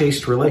lived a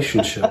chaste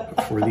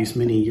relationship for these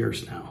many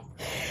years now.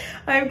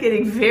 I'm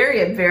getting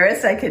very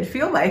embarrassed. I can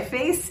feel my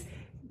face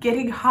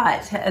getting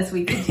hot as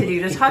we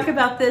continue to talk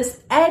about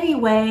this.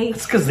 Anyway.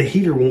 It's because the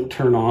heater won't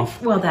turn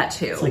off. Well, that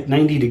too. It's like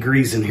 90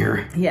 degrees in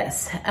here.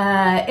 Yes.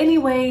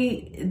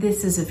 Anyway,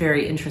 this is a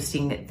very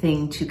interesting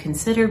thing to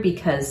consider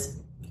because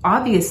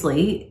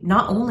obviously,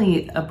 not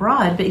only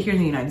abroad, but here in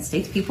the United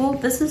States, people,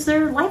 this is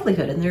their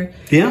livelihood, and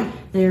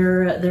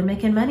they're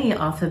making money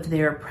off of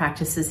their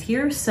practices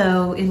here.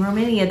 So in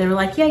Romania, they're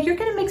like, yeah, you're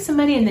going to make some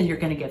money, and then you're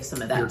going to give some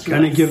of that to us. You're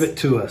going to give it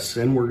to us,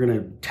 and we're going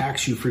to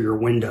tax you for your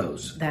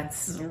windows.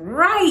 That's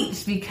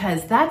right,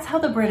 because that's how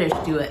the British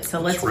do it.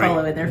 So let's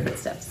follow in their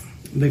footsteps.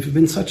 They've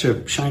been such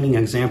a shining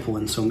example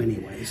in so many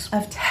ways.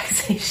 Of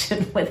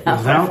taxation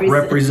without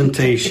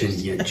representation,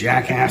 you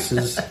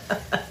jackasses.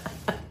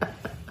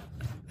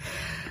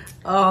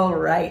 All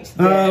right.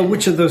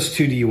 Which of those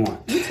two do you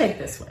want? You take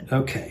this one.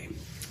 Okay.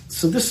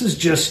 So this is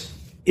just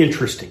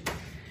interesting.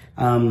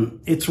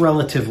 It's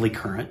relatively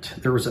current.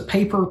 There was a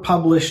paper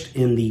published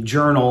in the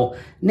journal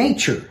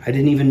Nature. I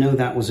didn't even know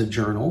that was a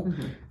journal.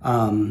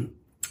 Mm-hmm.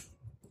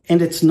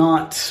 And it's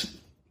not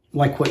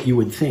like what you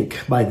would think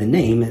by the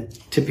name. It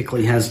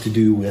typically has to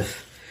do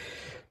with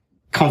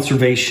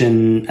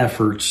conservation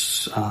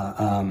efforts,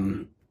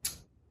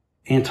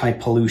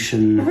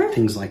 anti-pollution,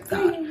 things like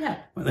that. Yeah.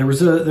 There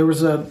was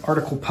a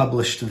article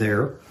published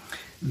there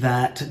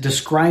that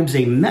describes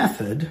a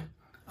method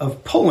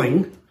of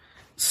pulling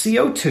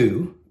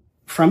CO2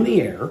 from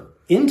the air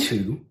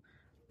into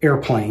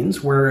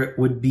airplanes where it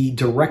would be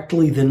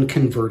directly then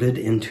converted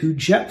into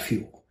jet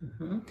fuel.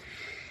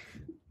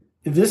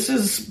 This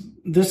is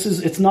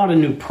it's not a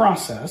new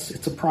process.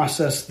 It's a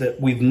process that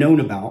we've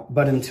known about,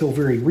 but until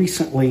very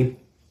recently,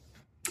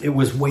 it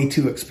was way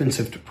too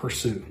expensive to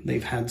pursue.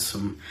 They've had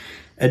some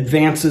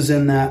advances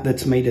in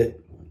that's made it.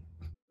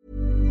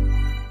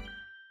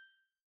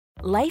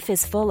 Life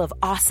is full of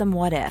awesome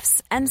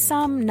what-ifs, and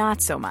some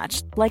not so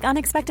much, like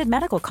unexpected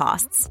medical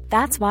costs.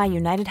 That's why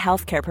United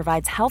Healthcare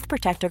provides Health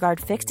Protector Guard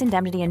fixed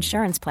indemnity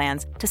insurance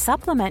plans to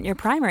supplement your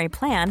primary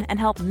plan and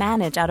help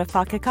manage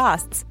out-of-pocket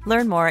costs.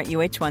 Learn more at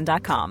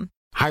uh1.com.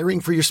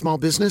 Hiring for your small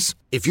business?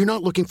 If you're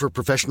not looking for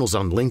professionals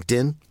on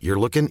LinkedIn, you're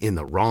looking in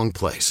the wrong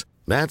place.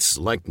 That's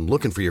like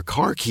looking for your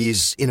car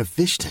keys in a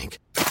fish tank.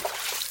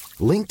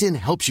 LinkedIn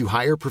helps you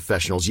hire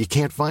professionals you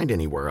can't find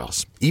anywhere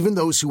else, even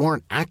those who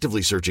aren't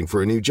actively searching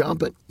for a new job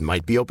but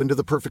might be open to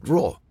the perfect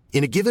role.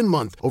 In a given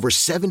month, over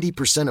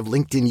 70% of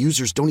LinkedIn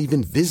users don't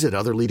even visit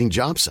other leading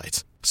job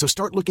sites. So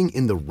start looking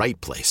in the right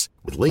place.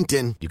 With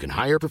LinkedIn, you can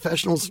hire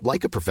professionals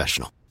like a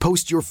professional.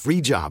 Post your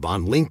free job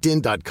on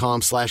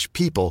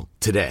linkedin.com/people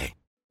today.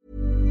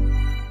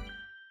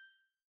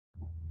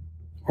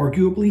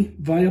 Arguably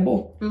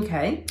viable.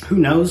 Okay. Who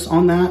knows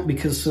on that?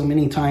 Because so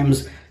many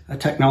times a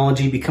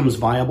technology becomes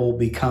viable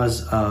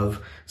because of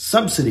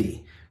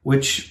subsidy,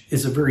 which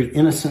is a very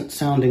innocent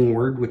sounding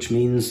word, which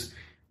means,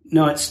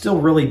 no, it's still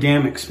really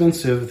damn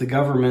expensive. The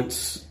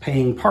government's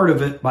paying part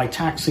of it by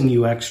taxing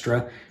you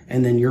extra,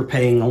 and then you're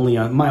paying only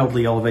a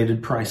mildly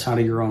elevated price out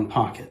of your own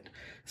pocket.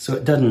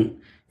 So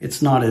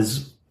it's not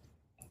as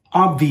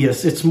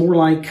obvious. It's more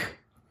like,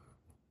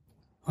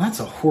 well, that's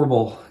a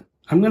horrible,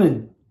 I'm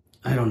going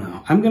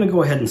to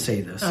go ahead and say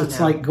this. It's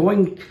like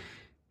going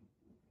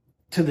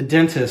to the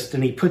dentist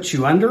and he puts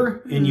you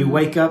under and you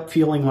wake up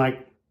feeling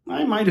like,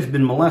 I might have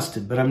been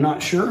molested, but I'm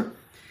not sure.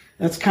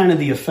 That's kind of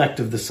the effect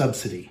of the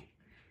subsidy.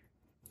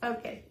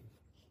 Okay.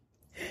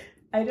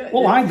 I don't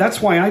know.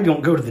 That's why I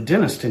don't go to the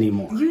dentist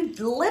anymore. You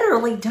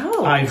literally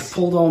don't. I've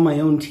pulled all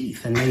my own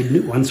teeth and made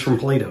new ones from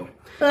Play-Doh.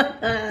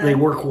 They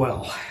work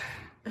well.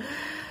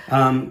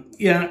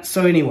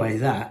 So anyway,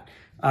 that.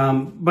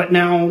 But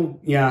now,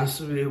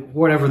 so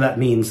whatever that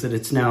means, that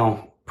it's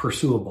now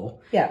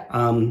pursuable. Yeah.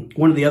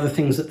 One of the other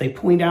things that they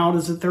point out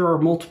is that there are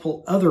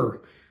multiple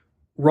other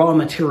raw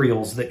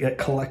materials that get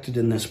collected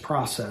in this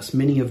process,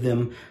 many of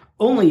them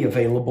only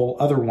available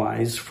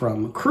otherwise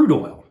from crude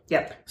oil.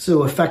 Yep.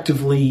 So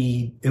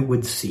effectively, it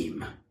would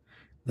seem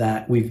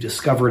that we've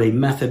discovered a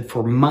method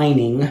for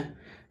mining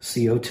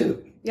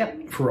CO2.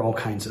 Yep. For all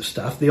kinds of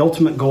stuff. The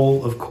ultimate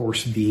goal, of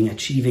course, being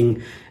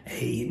achieving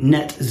a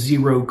net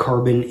zero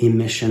carbon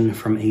emission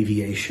from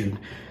aviation.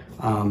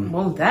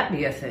 Won't that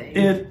be a thing?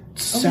 It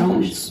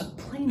sounds... a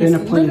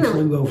plane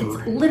flew over.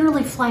 It's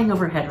literally flying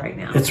overhead right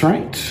now. That's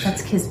right.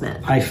 That's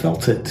kismet. I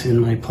felt it in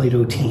my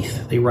Play-Doh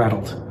teeth. They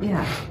rattled.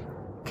 Yeah.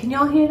 Can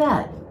y'all hear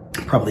that?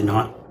 Probably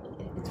not.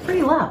 It's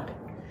pretty loud.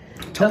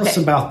 Tell us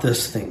about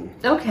this thing.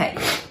 Okay.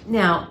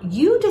 Now,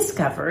 you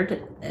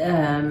discovered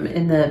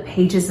in the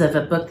pages of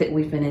a book that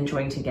we've been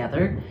enjoying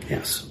together,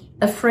 yes,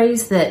 a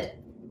phrase that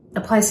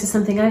applies to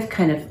something I've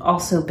kind of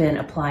also been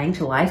applying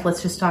to life.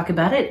 Let's just talk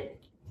about it.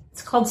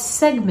 It's called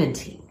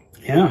segmenting.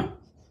 Yeah.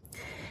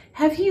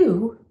 Have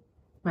you,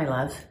 my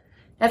love,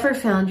 ever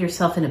found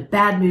yourself in a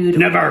bad mood?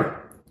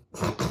 Never.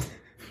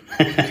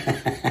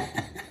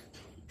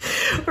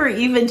 Or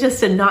even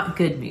just a not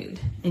good mood.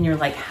 And you're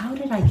like, how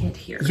did I get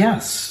here?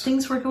 Yes.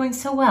 Things were going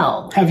so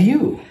well. Have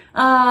you?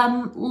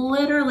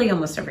 Literally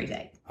almost every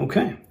day.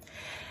 Okay.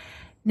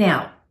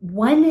 Now,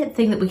 one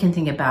thing that we can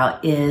think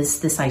about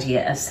is this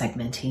idea of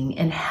segmenting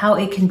and how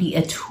it can be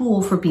a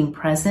tool for being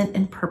present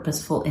and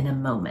purposeful in a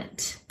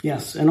moment.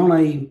 Yes, and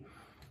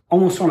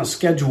almost on a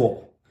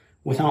schedule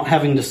without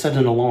having to set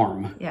an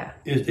alarm. Yeah.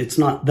 It's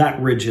not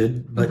that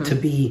rigid, but to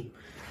be,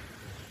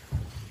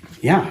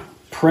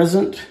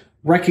 present,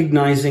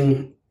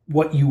 recognizing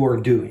what you are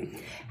doing.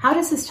 How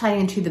does this tie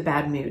into the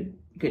bad mood,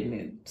 good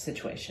mood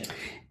situation?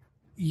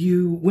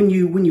 When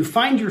you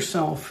find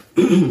yourself,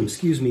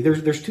 excuse me,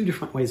 there's two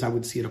different ways I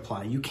would see it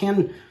apply. You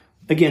can,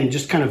 again,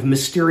 just kind of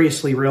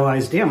mysteriously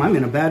realize, damn, I'm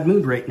in a bad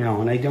mood right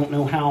now, and I don't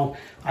know how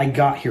I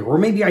got here. Or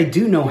maybe I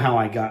do know how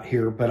I got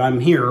here, but I'm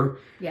here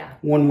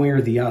one way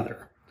or the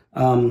other.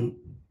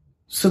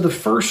 So the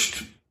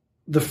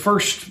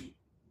first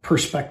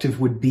perspective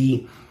would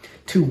be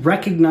to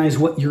recognize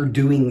what you're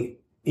doing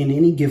in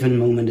any given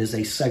moment as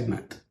a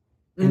segment.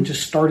 And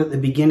just start at the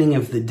beginning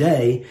of the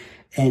day,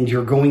 and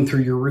you're going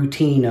through your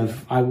routine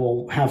of, I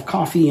will have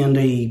coffee and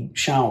a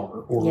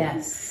shower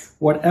or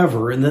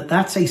whatever. And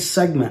that's a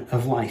segment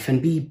of life,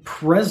 and be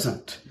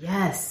present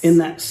in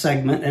that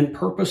segment and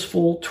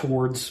purposeful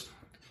towards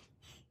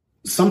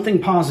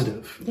something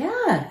positive.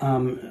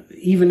 Yeah.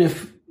 Even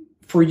if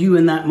for you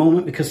in that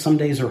moment, because some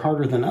days are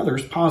harder than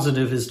others.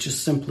 Positive is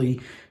just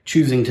simply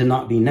choosing to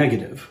not be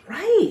negative.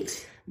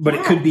 Right. But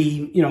it could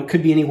be, it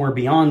could be anywhere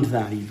beyond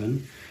that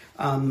even.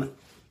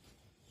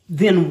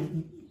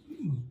 Then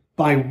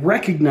by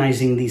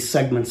recognizing these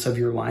segments of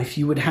your life,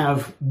 you would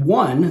have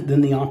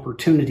then the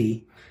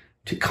opportunity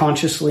to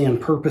consciously and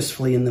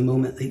purposefully, in the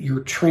moment that you're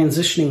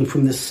transitioning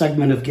from this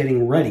segment of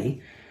getting ready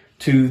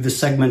to the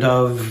segment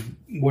of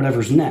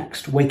whatever's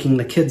next, waking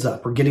the kids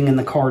up or getting in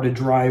the car to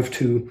drive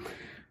to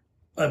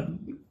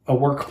a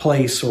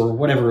workplace or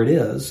whatever it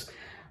is,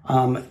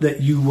 that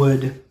you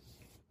would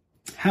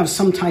have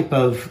some type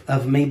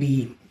of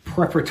maybe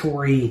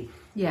preparatory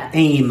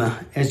aim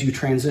as you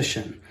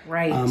transition.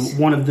 Right.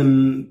 One of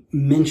them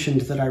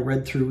mentioned that I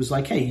read through was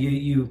like, hey,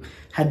 you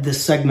had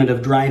this segment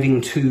of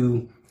driving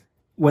to,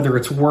 whether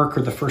it's work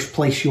or the first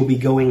place you'll be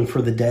going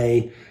for the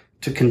day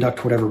to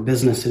conduct whatever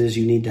business it is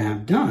you need to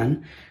have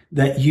done,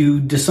 that you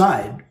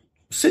decide,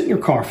 sit in your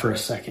car for a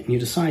second. You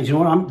decide, you know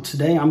what,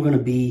 today I'm going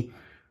to be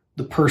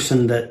the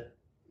person that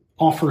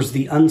offers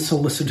the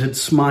unsolicited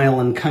smile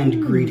and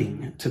kind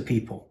greeting to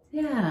people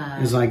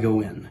as I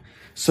go in.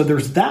 So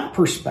there's that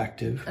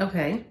perspective.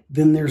 Okay.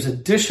 Then there's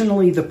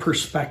additionally the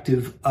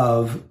perspective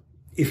of,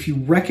 if you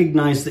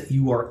recognize that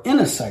you are in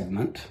a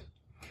segment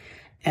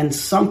and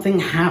something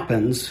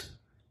happens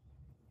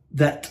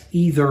that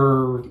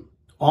either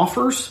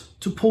offers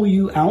to pull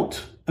you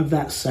out of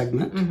that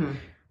segment,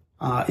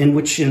 in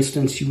which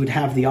instance you would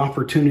have the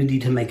opportunity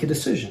to make a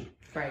decision.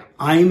 Right.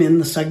 I'm in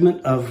the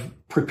segment of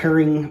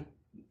preparing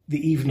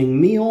the evening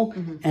meal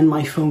and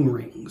my phone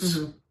rings.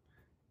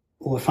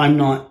 Well, if I'm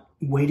not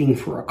waiting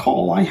for a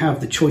call, I have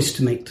the choice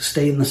to make to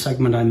stay in the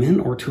segment I'm in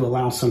or to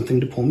allow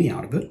something to pull me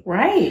out of it.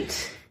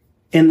 Right.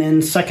 And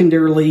then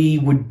secondarily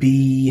would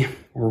be,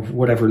 or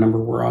whatever number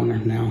we're on there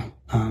now.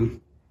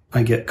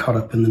 I get caught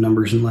up in the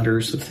numbers and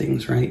letters of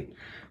things, right?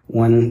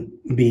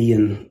 1B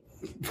and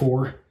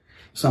 4,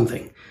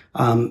 something.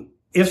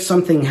 If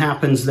something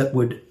happens that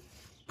would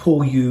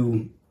pull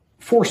you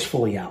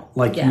forcefully out,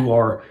 like you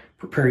are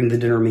preparing the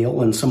dinner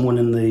meal and someone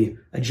in the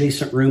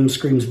adjacent room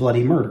screams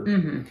bloody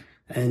murder,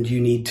 and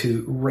you need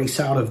to race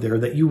out of there,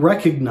 that you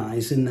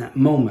recognize in that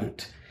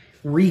moment,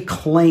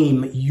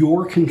 reclaim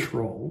your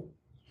control,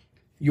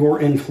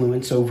 your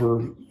influence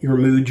over your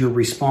mood, your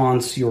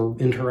response, your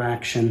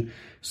interaction,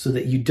 so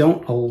that you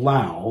don't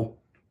allow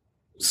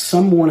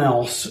someone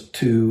else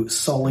to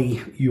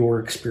sully your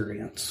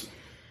experience.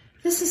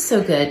 This is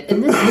so good.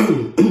 And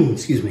this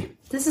excuse me.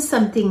 This is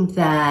something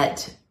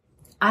that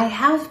I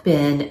have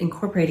been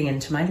incorporating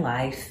into my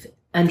life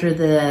under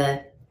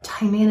the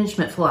time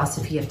management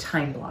philosophy of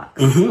time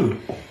blocks.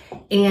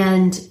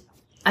 And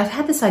I've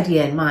had this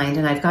idea in mind,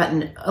 and I've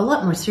gotten a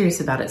lot more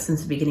serious about it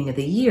since the beginning of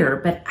the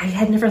year, but I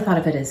had never thought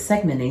of it as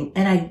segmenting,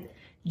 and I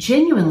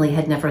genuinely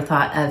had never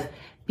thought of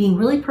being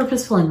really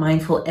purposeful and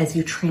mindful as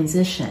you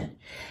transition.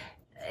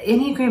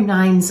 Enneagram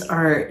 9s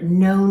are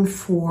known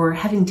for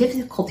having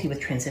difficulty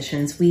with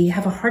transitions. We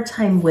have a hard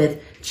time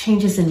with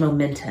changes in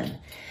momentum,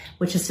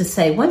 which is to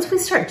say, once we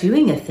start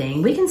doing a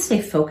thing, we can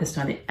stay focused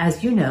on it.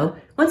 As you know,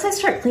 once I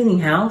start cleaning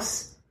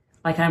house,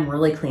 like I'm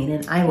really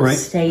cleaning, I will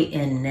stay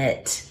in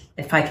it.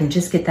 If I can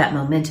just get that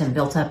momentum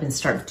built up and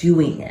start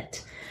doing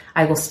it,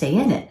 I will stay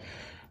in it.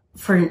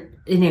 For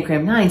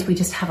Enneagram 9s, we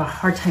just have a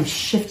hard time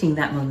shifting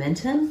that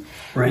momentum.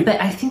 Right.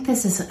 But I think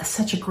this is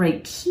such a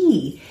great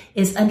key,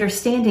 is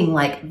understanding,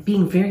 like,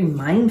 being very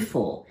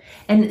mindful.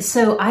 And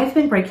so I've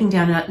been breaking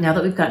down, now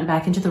that we've gotten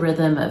back into the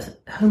rhythm of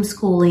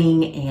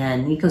homeschooling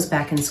and Nico's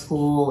back in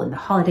school and the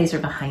holidays are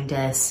behind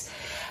us,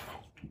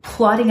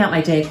 plotting out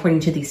my day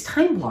according to these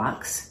time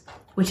blocks,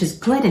 which is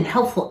good and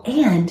helpful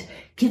and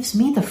gives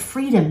me the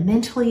freedom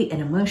mentally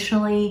and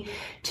emotionally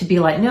to be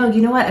like, no,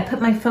 you know what? I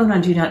put my phone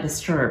on Do Not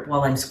Disturb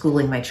while I'm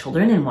schooling my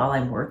children and while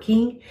I'm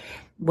working.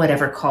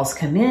 Whatever calls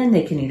come in,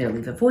 they can either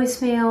leave a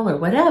voicemail or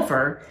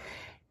whatever.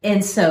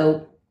 And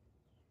so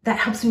that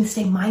helps me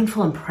stay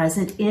mindful and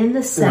present in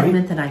the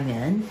segment that I'm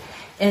in.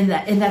 And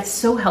that's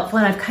so helpful.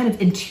 And I've kind of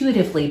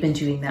intuitively been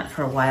doing that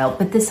for a while.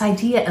 But this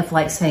idea of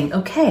like saying,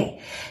 okay,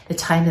 the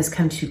time has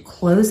come to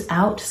close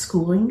out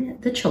schooling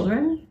the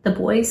children, the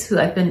boys who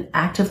I've been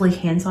actively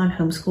hands-on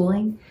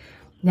homeschooling.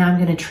 Now I'm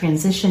going to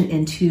transition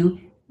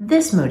into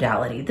this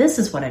modality. This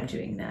is what I'm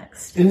doing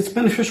next. And it's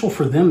beneficial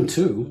for them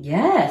too.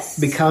 Yes.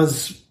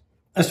 Because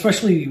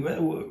especially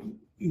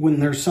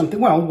when there's something,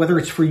 well, whether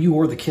it's for you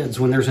or the kids,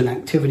 when there's an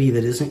activity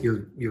that isn't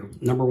your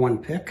number one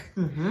pick,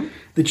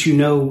 that you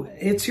know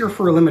it's here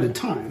for a limited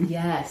time.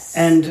 Yes.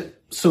 And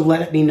so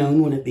let it be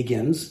known when it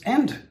begins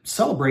and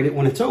celebrate it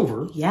when it's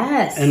over.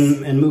 Yes.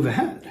 And move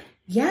ahead.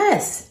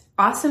 Yes.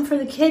 Awesome for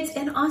the kids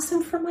and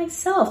awesome for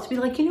myself to be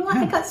like, you know what?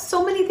 I got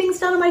so many things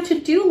done on my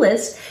to-do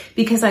list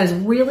because I was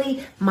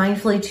really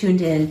mindfully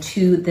tuned in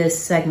to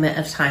this segment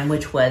of time,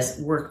 which was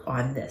work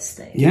on this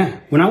thing. Yeah.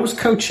 When I was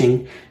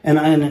coaching,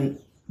 and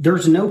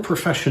there's no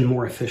profession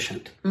more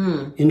efficient.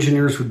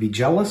 Engineers would be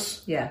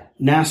jealous. Yeah.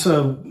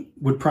 NASA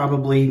would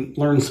probably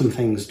learn some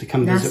things to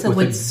come visit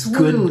with a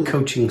good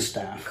coaching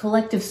staff.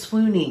 Collective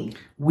swooning.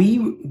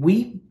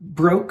 We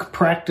broke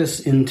practice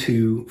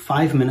into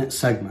 5-minute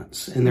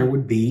segments, and there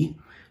would be,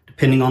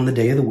 depending on the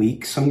day of the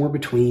week, somewhere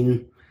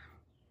between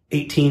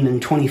 18 and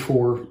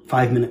 24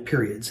 5-minute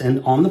periods.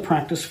 And on the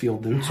practice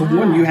field then, so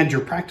one, you had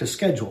your practice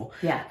schedule.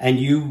 Yeah. And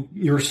you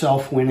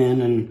yourself went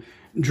in and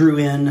drew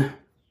in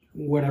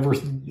whatever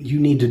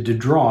you needed to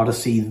draw to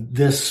see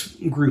this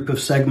group of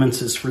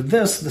segments is for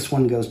this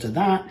one goes to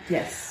that.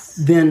 Yes.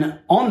 Then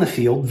on the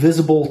field,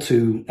 visible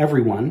to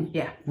everyone,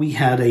 we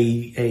had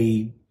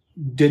a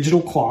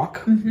digital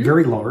clock,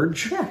 very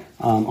large. Yeah.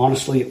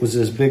 Honestly, it was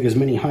as big as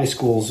many high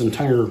schools'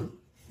 entire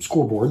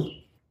scoreboard.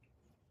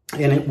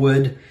 And it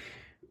would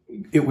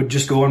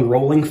just go on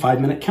rolling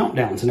 5-minute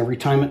countdowns. And every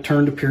time it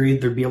turned a period,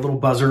 there'd be a little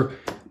buzzer,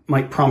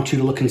 might prompt you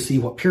to look and see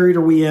what period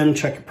are we in,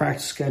 check your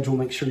practice schedule,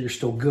 make sure you're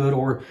still good,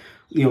 or,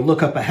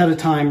 look up ahead of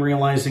time,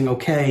 realizing,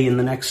 okay, in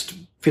the next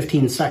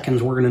 15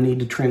 seconds, we're going to need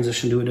to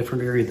transition to a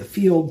different area of the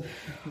field.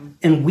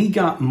 And we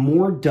got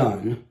more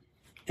done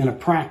in a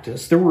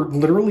practice. There were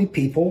literally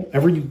people,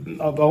 of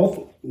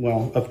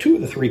 2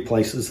 of the 3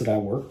 places that I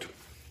worked.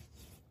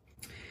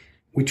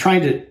 We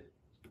tried it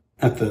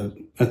at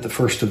the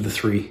first of the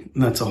 3.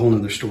 That's a whole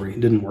other story. It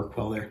didn't work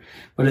well there.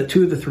 But at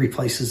 2 of the 3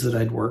 places that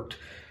I'd worked,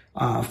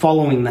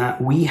 following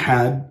that, we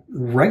had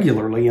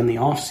regularly in the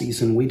off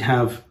season, we'd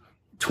have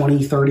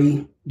 20,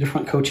 30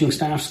 different coaching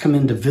staffs come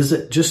in to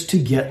visit just to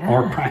get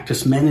our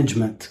practice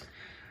management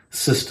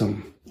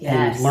system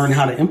and learn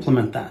how to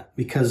implement that,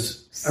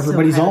 because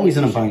everybody's always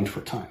in a bind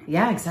for time.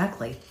 Yeah,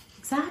 exactly.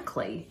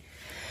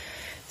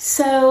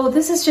 So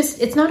this is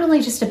it's not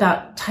only just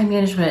about time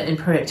management and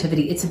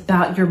productivity, it's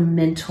about your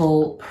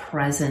mental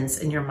presence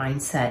and your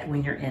mindset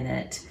when you're in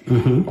it.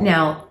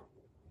 Now,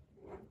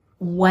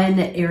 one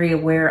area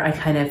where I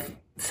kind of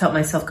felt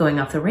myself going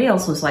off the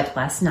rails was like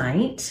last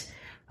night.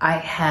 I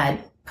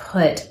had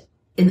put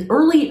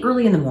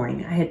early in the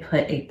morning, I had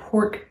put a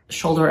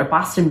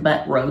Boston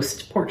butt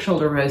roast, pork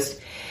shoulder roast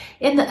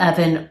in the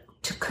oven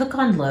to cook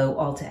on low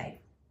all day.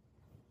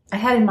 I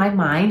had in my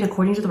mind,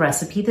 according to the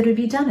recipe, that it would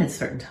be done at a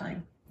certain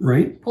time.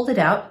 Right. Pulled it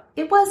out.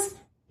 It was,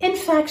 in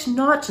fact,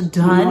 not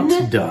done.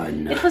 Not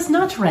done. It was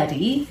not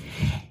ready.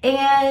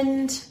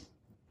 And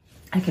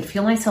I could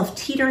feel myself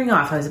teetering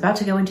off. I was about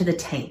to go into the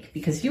tank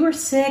because you were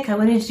sick. I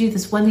wanted to do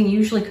this one thing. You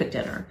usually cook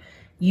dinner.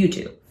 You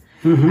do.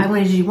 I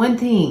wanted to do one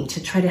thing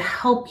to try to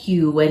help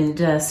you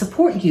and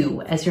support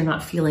you as you're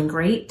not feeling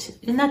great.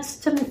 And that's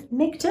to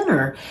make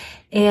dinner.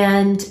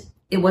 And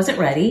it wasn't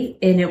ready.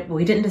 And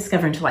we didn't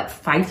discover until like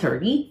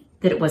 5:30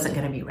 that it wasn't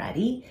going to be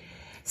ready.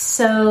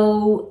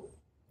 So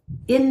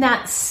in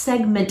that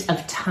segment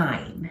of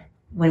time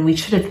when we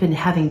should have been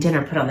having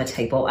dinner put on the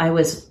table, I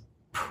was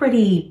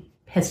pretty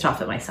pissed off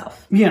at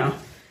myself. Yeah.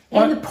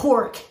 And the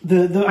pork.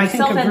 I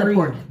think a very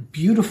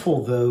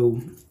beautiful,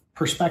 though,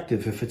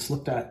 perspective, if it's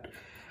looked at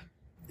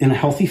in a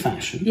healthy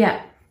fashion,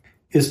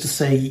 is to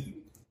say,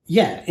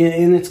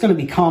 and it's going to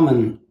be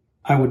common,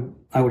 I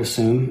would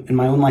assume, in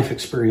my own life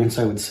experience,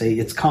 I would say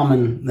it's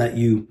common that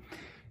you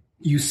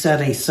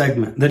set a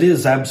segment that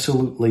is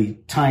absolutely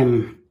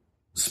time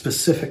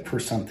specific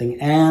for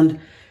something and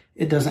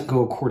it doesn't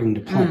go according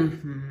to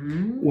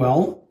plan.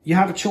 Well, you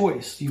have a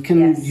choice. You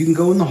can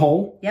go in the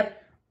hole.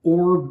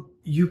 Or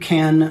you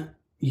can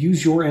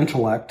use your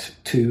intellect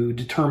to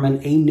determine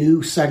a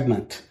new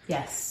segment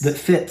that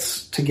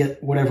fits to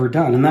get whatever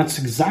done. And that's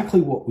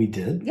exactly what we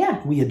did.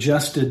 We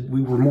adjusted.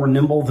 We were more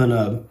nimble than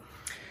a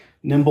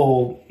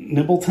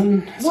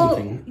nimbleton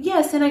something.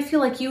 Yes, and I feel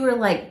like you were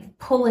like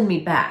pulling me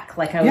back.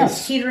 Like I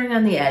was teetering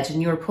on the edge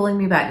and you were pulling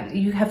me back.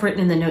 You have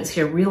written in the notes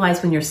here,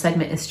 realize when your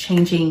segment is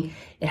changing,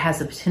 it has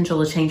the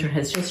potential to change or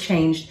has just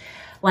changed.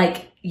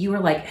 Like you were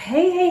like,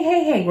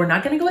 hey, we're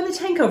not going to go in the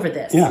tank over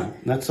this.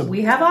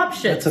 We have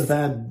options. That's a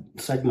bad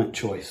segment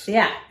choice.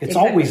 It's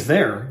exactly. always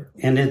there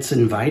and it's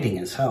inviting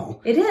as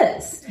hell. It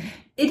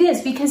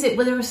is because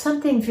there was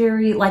something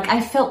very like, I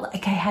felt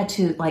like I had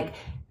to like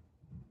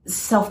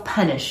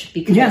self-punish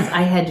because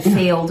I had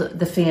failed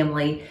the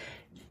family.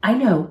 I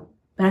know,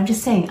 but I'm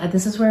just saying,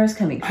 this is where I was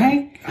coming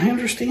from. I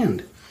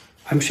understand.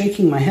 I'm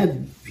shaking my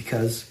head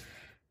because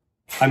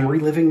I'm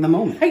reliving the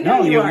moment. I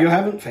know you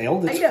haven't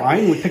failed. It's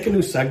fine. We pick a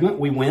new segment.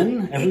 We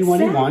win.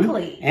 Everyone won.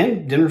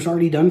 And dinner's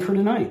already done for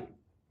tonight.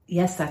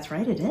 Yes, that's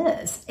right. It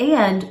is.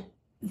 And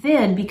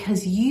then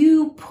because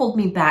you pulled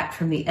me back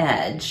from the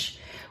edge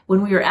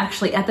when we were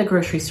actually at the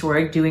grocery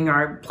store doing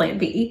our Plan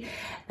B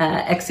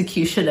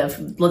execution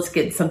of let's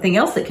get something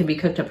else that can be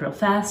cooked up real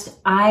fast,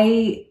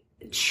 I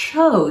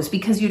chose,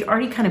 because you'd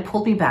already kind of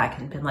pulled me back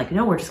and been like,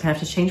 no, we're just going to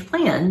have to change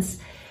plans.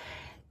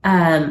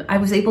 I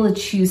was able to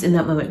choose in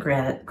that moment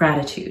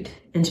gratitude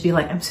and to be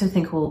like, I'm so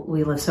thankful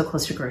we live so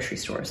close to grocery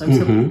stores. I'm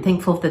so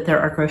thankful that there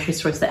are grocery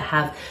stores that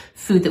have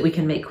food that we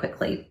can make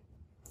quickly.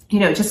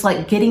 Just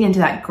like getting into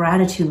that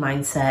gratitude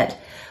mindset,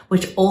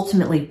 which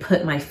ultimately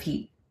put my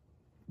feet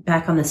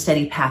back on the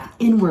steady path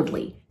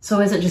inwardly So I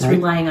wasn't just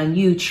relying on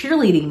you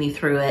cheerleading me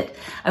through it.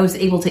 I was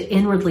able to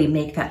inwardly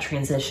make that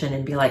transition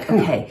and be like,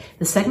 okay,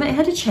 the segment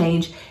had to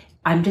change.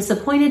 I'm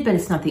disappointed, but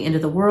it's not the end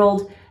of the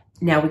world.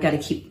 Now we got to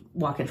keep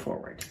walking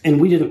forward. And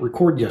we didn't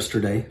record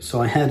yesterday,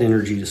 so I had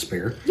energy to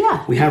spare.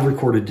 Yeah. We have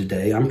recorded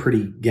today. I'm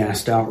pretty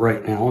gassed out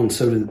right now, and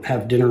so to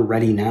have dinner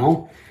ready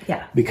now.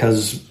 Yeah.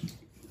 Because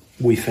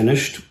we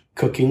finished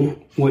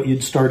cooking what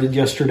you'd started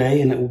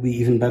yesterday, and it will be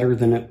even better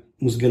than it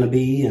was going to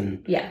be.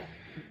 And yeah,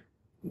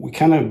 we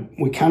kind of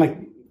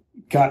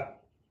got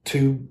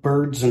 2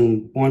 birds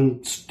and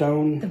 1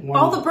 stone.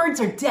 All the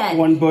birds are dead.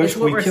 1 bush.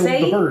 We killed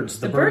saying. the birds.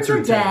 The birds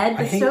are dead.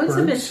 The stones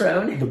have been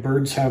thrown. The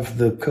birds have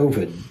the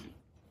COVID.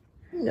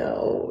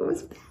 No, it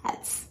was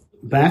bats.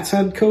 Bats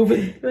had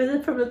COVID? It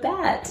was from a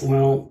bat.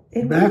 Well,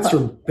 bats are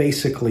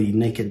basically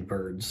naked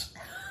birds.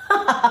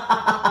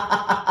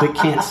 They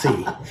can't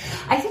see.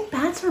 I think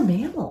bats are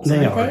mammals.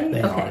 They aren't are.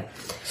 They okay. are.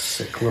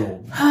 Sick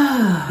little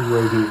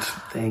rodent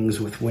things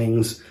with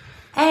wings.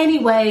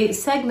 Anyway,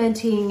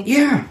 segmenting.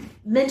 Yeah.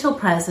 Mental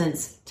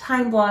presence,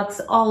 time blocks,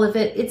 all of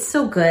it. It's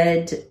so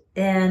good.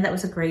 And that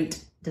was a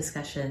great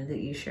discussion that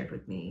you shared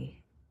with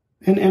me.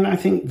 And I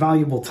think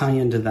valuable tie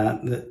into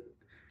that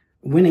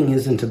winning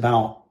isn't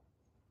about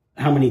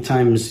how many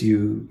attempts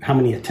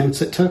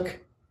it took.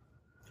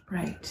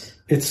 Right.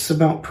 It's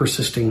about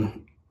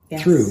persisting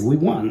through. We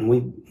won.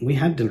 We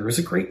had dinner. It was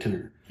a great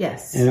dinner.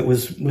 Yes. And it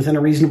was within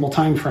a reasonable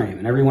time frame,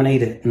 and everyone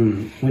ate it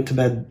and went to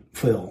bed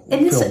filled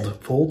bellied.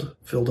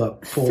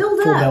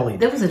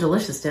 That was a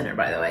delicious dinner,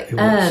 by the way. It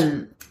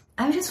was.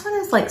 I just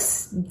want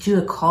to do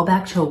a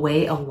callback to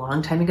a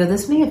long time ago.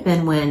 This may have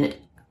been when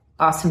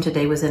Awesome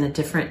Today was in a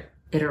different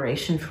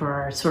iteration for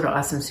our sort of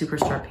Awesome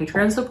Superstar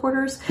Patreon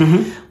supporters.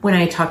 Mm-hmm. When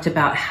I talked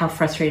about how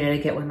frustrated I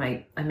get when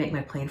I make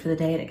my plan for the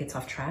day and it gets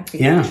off track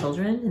because of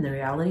children and the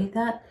reality of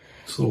that.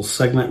 Those little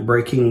segment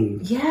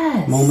breaking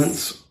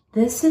moments.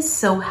 This is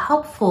so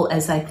helpful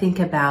as I think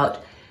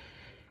about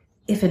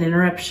if an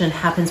interruption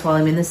happens while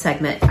I'm in the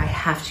segment, I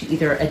have to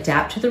either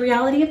adapt to the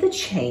reality of the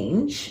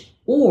change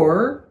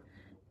or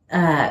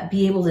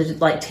be able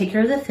to take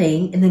care of the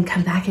thing and then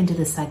come back into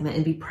the segment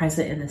and be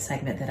present in the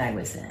segment that I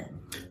was in.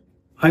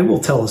 I will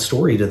tell a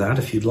story to that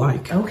if you'd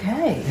like.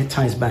 Okay. It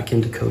ties back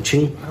into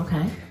coaching.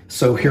 Okay.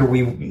 So here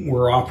we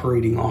were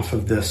operating off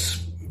of this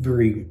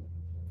very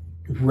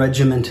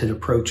regimented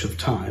approach of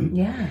time.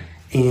 Yeah.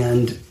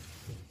 And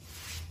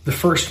the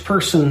first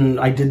person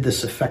I did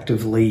this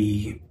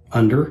effectively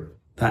under,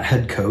 that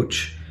head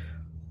coach,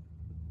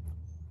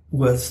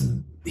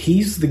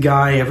 he's the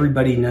guy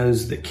everybody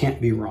knows that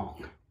can't be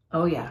wrong.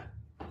 Oh, yeah.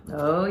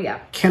 Oh, yeah.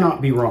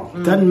 Cannot be wrong.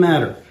 Mm. Doesn't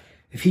matter.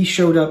 If he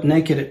showed up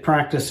naked at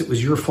practice, it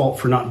was your fault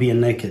for not being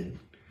naked.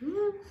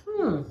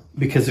 Mm-hmm.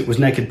 Because it was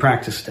naked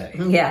practice day.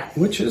 Yeah.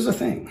 Which is a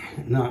thing.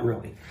 Not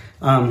really.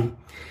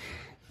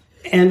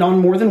 And on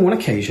more than one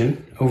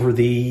occasion, over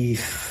the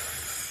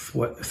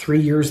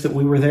 3 years that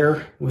we were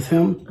there with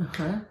him,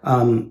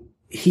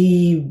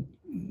 he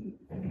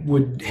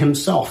would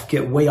himself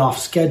get way off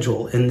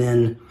schedule and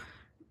then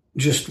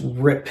just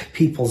rip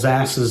people's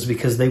asses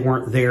because they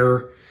weren't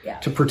there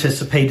to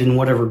participate in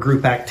whatever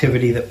group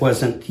activity that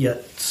wasn't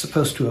yet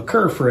supposed to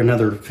occur for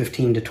another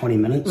 15 to 20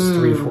 minutes,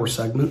 3 or 4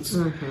 segments.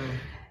 Mm-hmm.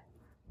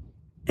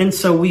 And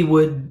so we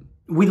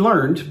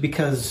learned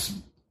because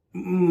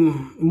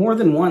more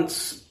than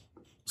once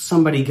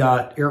somebody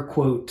got, air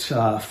quote,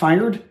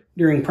 fired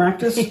during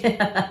practice.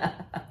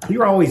 You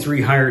were always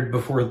rehired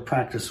before the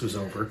practice was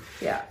over.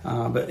 Yeah.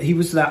 But he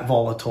was that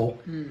volatile.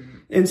 Mm.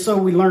 And so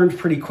we learned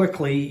pretty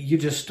quickly, you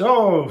just,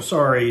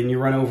 sorry, and you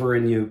run over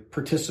and you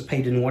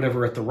participate in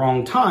whatever at the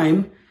wrong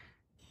time.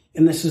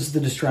 And this is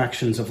the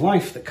distractions of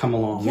life that come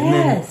along. Yes. And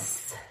then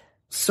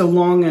so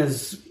long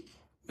as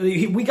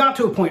we got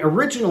to a point,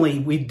 originally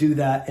we'd do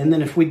that. And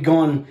then if we'd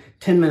gone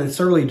 10 minutes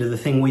early to the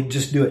thing, we'd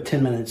just do it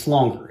 10 minutes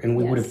longer. And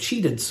we would have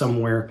cheated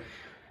somewhere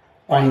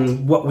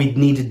on what we'd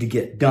needed to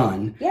get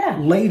done. Yeah.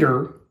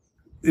 Later,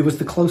 it was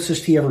the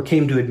closest he ever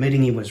came to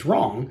admitting he was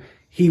wrong.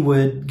 He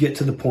would get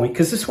to the point,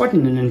 because this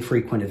wasn't an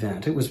infrequent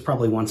event. It was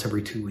probably once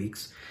every 2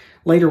 weeks.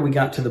 Later, we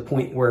got to the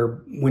point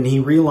where when he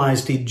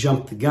realized he'd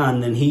jumped the gun,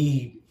 then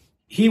he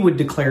would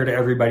declare to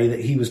everybody that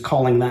he was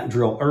calling that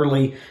drill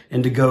early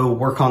and to go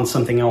work on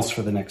something else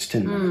for the next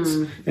 10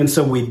 minutes. And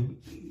so we'd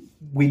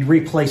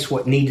replace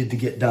what needed to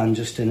get done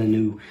just in a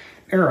new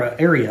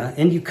area.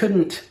 And you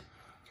couldn't,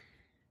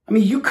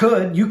 you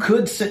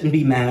could sit and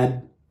be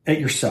mad at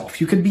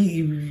yourself. You could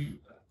be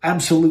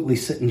absolutely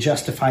sit and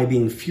justify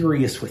being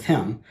furious with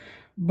him.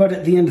 But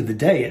at the end of the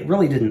day, it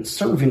really didn't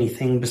serve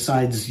anything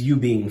besides you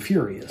being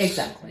furious.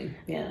 Exactly,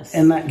 yes.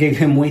 And that gave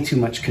him way too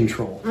much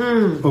control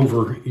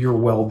over your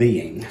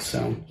well-being.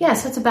 So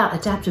yes, it's about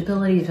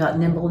adaptability, it's about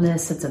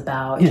nimbleness, it's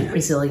about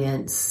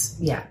resilience.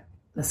 Yeah,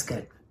 that's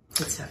good.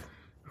 Good stuff.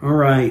 All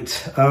right.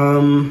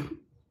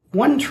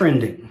 One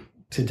trending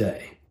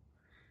today,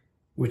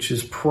 which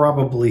is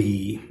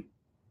probably...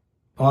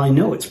 Well, I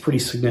know it's pretty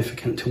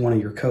significant to one of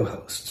your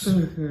co-hosts.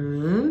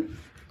 Mm-hmm.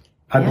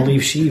 I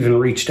believe she even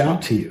reached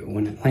out to you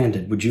when it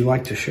landed. Would you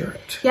like to share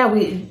it? Yeah,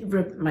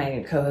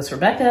 my co-host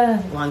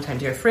Rebecca, longtime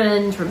dear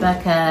friend,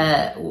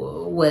 Rebecca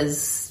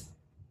was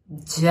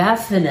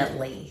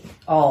definitely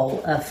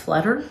all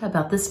aflutter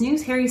about this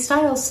news. Harry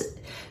Styles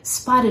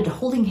spotted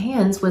holding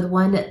hands with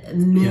one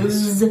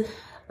Ms.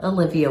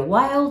 Olivia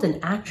Wilde, an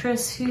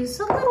actress who's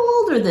a little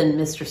older than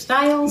Mr.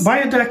 Styles. By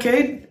a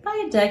decade.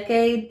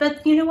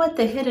 But you know what?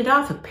 They hit it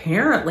off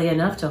apparently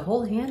enough to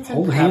hold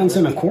hands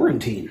in a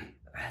quarantine.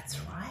 That's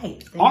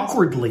right.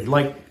 Awkwardly,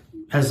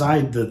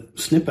 the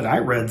snippet I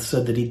read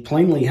said that he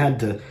plainly had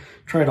to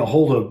try to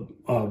hold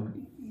a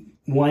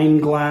wine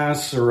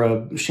glass or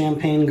a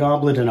champagne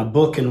goblet and a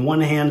book in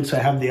one hand to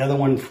have the other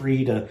one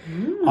free to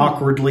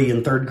awkwardly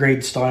in third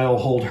grade style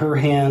hold her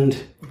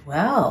hand.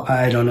 Well,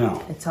 I don't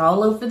know. It's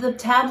all over the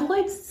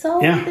tabloids. It's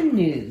all over the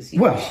news. You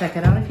can check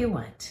it out if you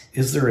want.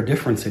 Is there a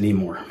difference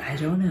anymore? I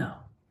don't know.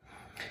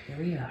 Here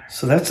we are.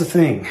 So that's the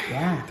thing.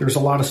 Yeah. There's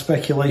a lot of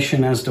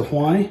speculation as to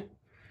why.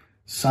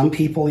 Some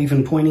people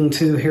even pointing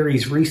to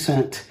Harry's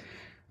recent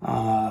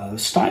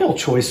style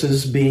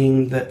choices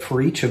being that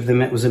for each of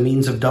them it was a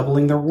means of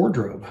doubling their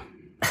wardrobe.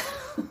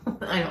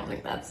 I don't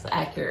think that's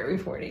accurate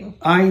reporting.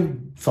 I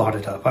thought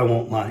it up. I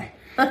won't lie.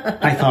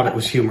 I thought it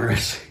was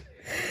humorous.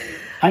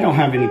 I don't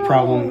have any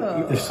problem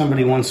if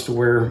somebody wants to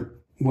wear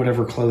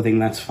whatever clothing,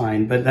 that's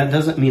fine. But that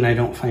doesn't mean I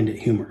don't find it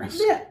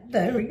humorous. Yeah,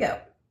 there we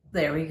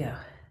go.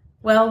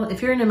 Well,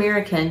 if you're an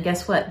American,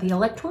 guess what? The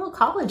Electoral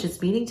College is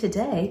meeting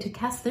today to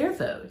cast their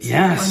votes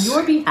on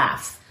your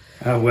behalf.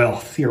 Well,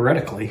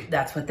 theoretically.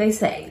 That's what they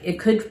say. It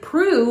could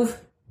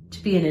prove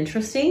to be an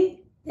interesting,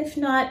 if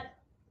not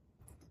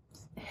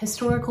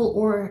historical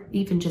or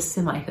even just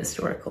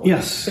semi-historical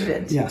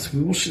event. Yes,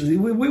 we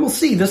will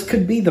see. This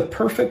could be the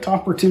perfect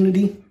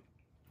opportunity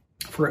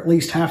for at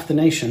least half the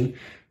nation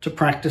to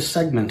practice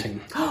segmenting.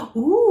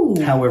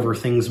 Ooh. However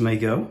things may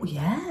go.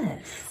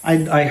 Yes.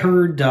 I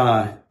heard,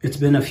 it's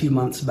been a few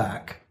months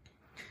back,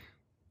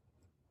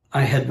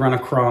 I had run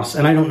across,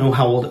 and I don't know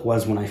how old it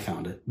was when I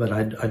found it, but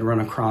I'd run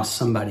across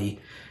somebody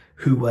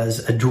who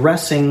was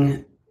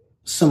addressing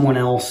someone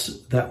else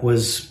that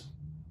was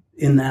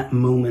in that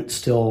moment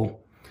still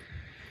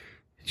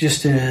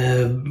just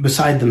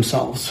beside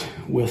themselves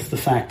with the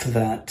fact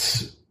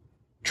that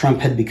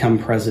Trump had become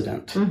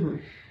president. Mm-hmm.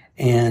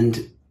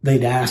 And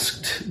they'd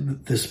asked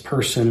this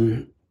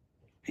person,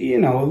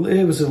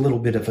 it was a little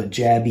bit of a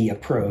jabby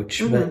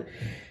approach, but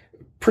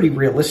pretty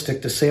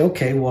realistic to say,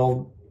 okay,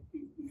 well,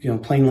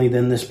 plainly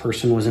then this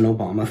person was an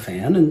Obama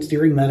fan. And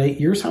during that 8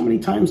 years, how many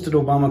times did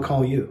Obama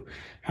call you?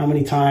 How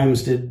many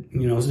times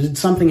did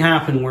something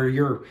happen where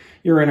your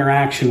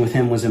interaction with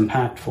him was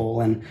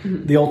impactful? And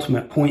the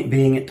ultimate point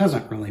being, it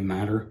doesn't really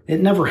matter.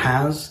 It never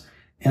has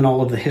in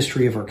all of the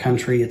history of our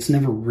country. It's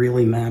never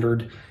really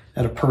mattered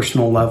at a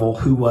personal level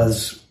who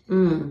was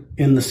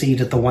in the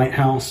seat at the White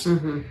House.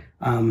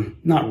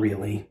 Not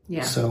really.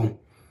 Yeah. So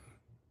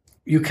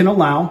you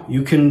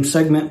can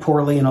segment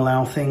poorly and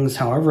allow things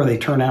however they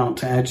turn out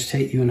to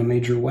agitate you in a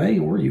major way,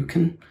 or you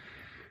can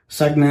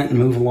segment and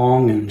move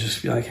along and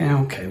just be like,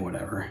 okay,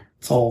 whatever.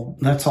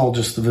 That's all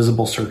just the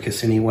visible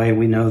circus anyway.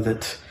 We know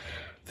that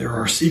there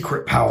are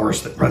secret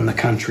powers that run the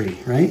country,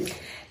 right?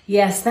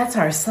 Yes, that's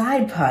our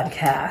side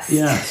podcast.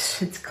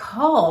 Yes. It's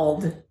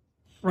called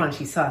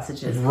Raunchy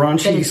Sausages.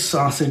 Raunchy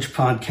Sausage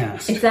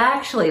Podcast. It's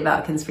actually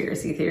about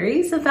conspiracy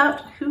theories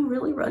about who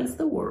really runs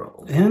the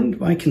world. And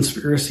by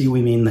conspiracy,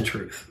 we mean the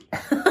truth.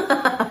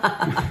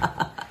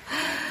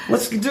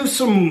 Let's do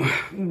some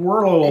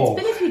whirl.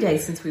 It's been a few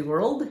days since we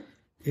whirled.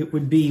 It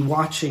would be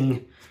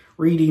watching,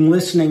 reading,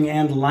 listening,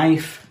 and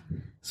life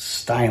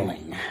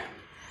styling.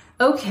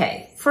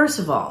 Okay, first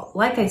of all,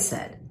 like I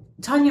said,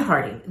 Tonya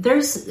Harding.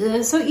 There's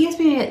so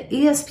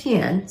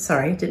ESPN.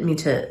 Sorry, didn't mean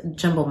to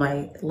jumble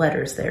my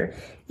letters there.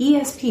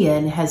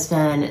 ESPN has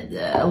done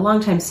a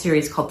long-time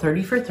series called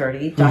 30 for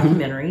 30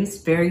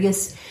 documentaries.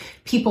 Various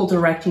people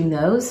directing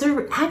those.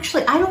 They're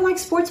actually, I don't like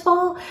sports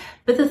ball,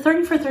 but the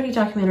 30 for 30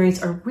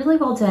 documentaries are really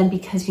well done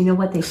because you know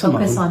what? They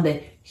focus on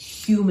the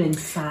human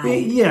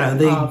side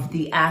of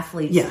the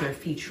athletes they're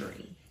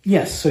featuring.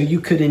 Yes, so you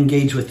could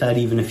engage with that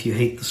even if you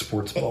hate the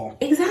sports ball.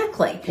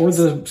 Exactly. Or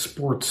the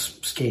sports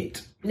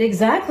skate.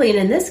 Exactly. And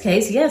in this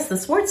case, yes, the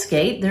sports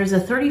skate, there's a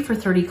 30 for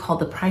 30 called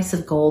The Price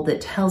of Gold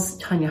that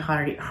tells Tonya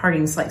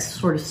Harding's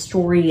sort of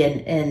story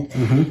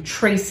and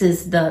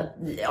traces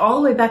all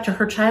the way back to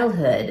her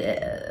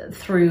childhood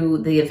through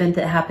the event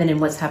that happened and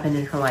what's happened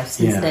in her life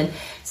since then.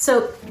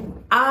 So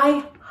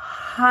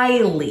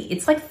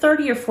it's like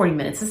 30 or 40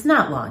 minutes. It's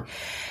not long.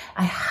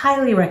 I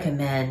highly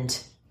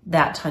recommend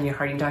that Tonya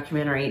Harding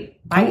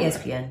documentary by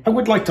ESPN. I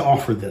would like to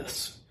offer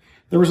this.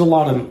 There was a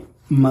lot of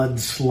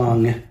mud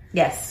slung.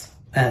 Yes.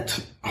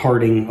 At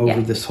Harding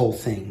over this whole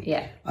thing.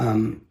 Yeah.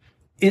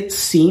 It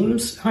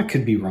seems, I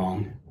could be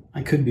wrong,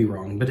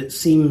 but it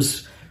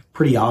seems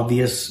pretty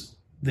obvious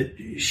that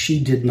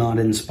she did not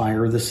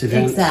inspire this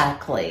event.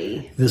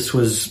 Exactly. This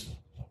was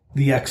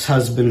the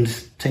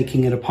ex-husband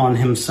taking it upon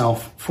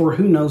himself for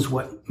who knows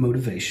what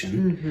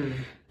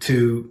motivation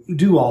to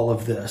do all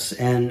of this.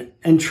 And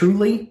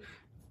truly,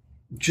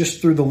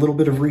 just through the little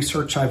bit of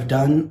research I've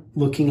done,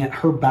 looking at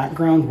her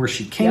background, where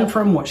she came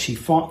from, what she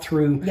fought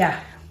through. Yeah.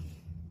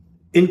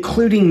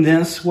 Including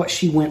this, what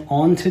she went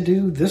on to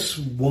do. This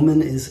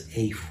woman is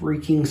a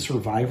freaking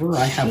survivor.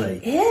 I have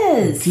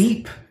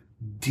a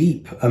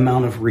deep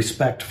amount of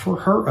respect for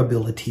her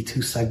ability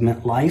to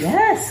segment life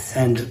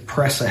and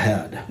press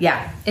ahead.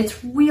 Yeah,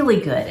 it's really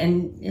good.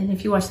 And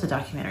if you watch the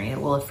documentary,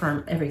 it will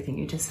affirm everything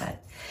you just said.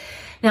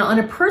 Now, on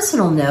a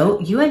personal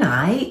note, you and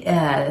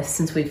I,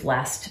 since we've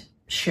last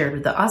shared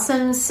with the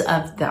Awesomes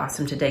of the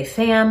Awesome Today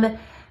fam,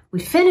 we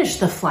finished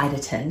The Flight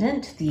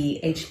Attendant, the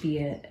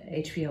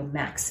HBO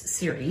Max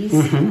series.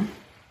 Mm-hmm.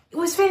 It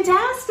was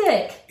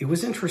fantastic. It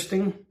was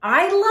interesting.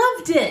 I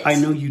loved it. I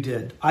know you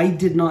did. I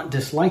did not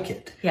dislike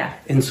it. Yeah.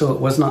 And so it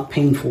was not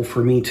painful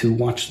for me to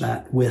watch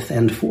that with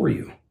and for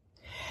you.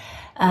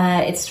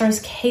 It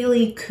stars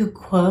Kaylee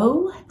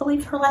Cuoco, I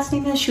believe her last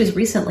name is. She was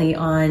recently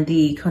on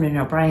the Conan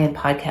O'Brien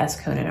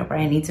podcast, Conan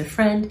O'Brien Needs a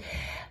Friend.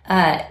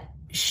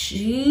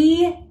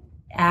 She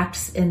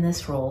acts in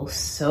this role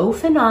so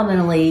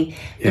phenomenally. Yes.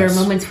 There are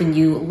moments when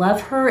you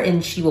love her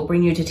and she will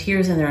bring you to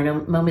tears, and there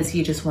are moments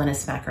you just want to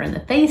smack her in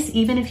the face,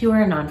 even if you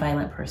are a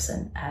nonviolent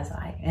person, as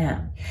I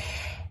am.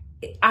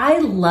 I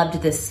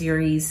loved this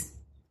series.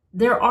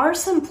 There are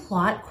some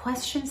plot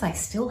questions I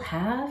still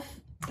have.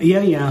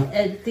 Yeah.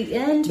 At the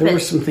end. There were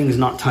some things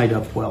not tied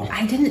up well.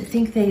 I didn't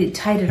think they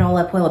tied it all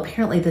up well.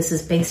 Apparently this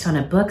is based on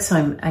a book, so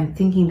I'm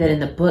thinking that in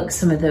the book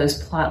some of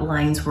those plot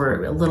lines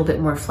were a little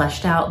bit more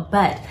fleshed out,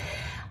 but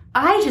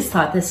I just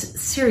thought this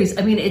series,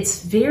 I mean,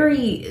 it's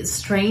very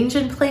strange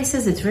in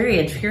places. It's very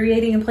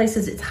infuriating in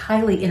places. It's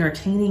highly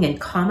entertaining and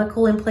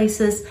comical in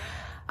places.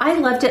 I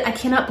loved it. I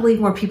cannot believe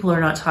more people are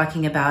not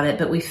talking about it,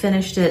 but we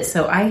finished it.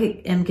 So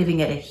I am giving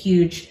it a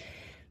huge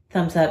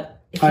thumbs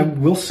up. I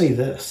will say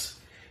this.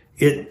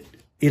 It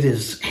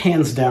is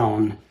hands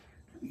down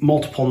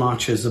multiple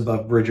notches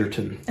above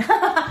Bridgerton.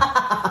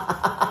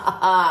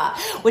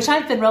 Which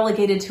I've been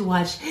relegated to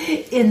watch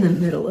in the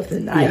middle of the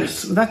night.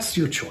 Yes, that's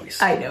your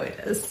choice. I know it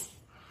is.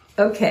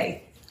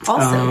 Okay.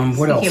 Also,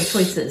 speaking of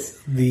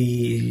choices.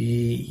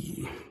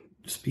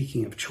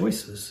 Speaking of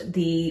choices.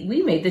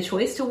 We made the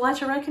choice to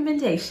watch a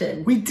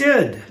recommendation. We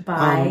did.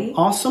 By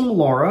Awesome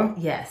Laura.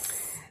 Yes.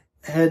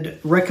 Had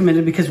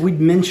recommended, because we'd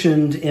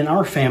mentioned in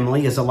our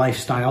family as a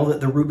lifestyle that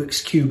the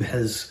Rubik's Cube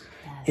has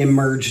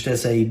emerged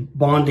as a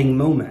bonding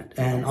moment.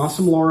 And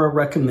Awesome Laura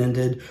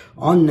recommended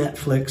on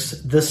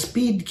Netflix The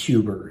Speed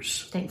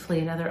Cubers. Thankfully,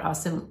 another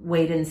awesome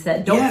Wade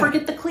said, don't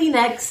forget the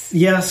Kleenex.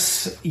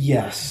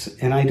 Yes.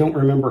 And I don't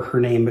remember her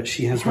name, but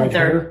she has red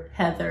hair.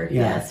 Heather,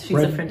 yes. She's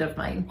a friend of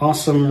mine.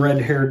 Awesome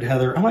red-haired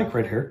Heather. I like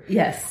red hair.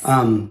 Yes.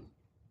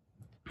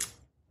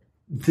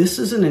 This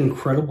is an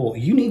incredible...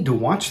 You need to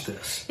watch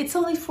this. It's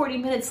only 40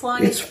 minutes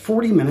long. It's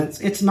 40 minutes.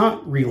 It's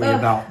not really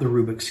about the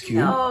Rubik's Cube.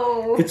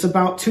 No. It's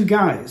about two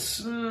guys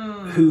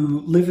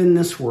who live in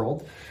this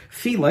world.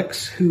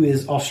 Felix, who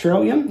is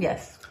Australian.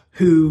 Yes.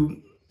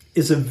 Who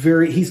is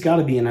he's got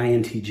to be an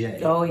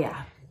INTJ. Oh,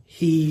 yeah.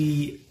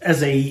 He,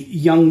 as a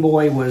young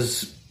boy,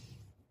 was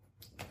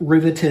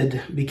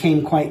riveted,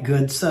 became quite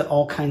good, set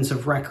all kinds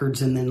of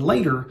records. And then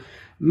later,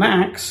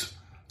 Max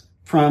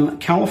from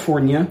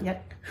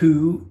California,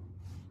 who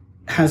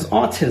has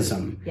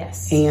autism.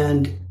 Yes.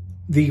 And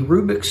the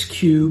Rubik's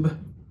Cube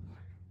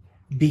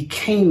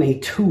became a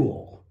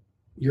tool.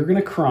 You're going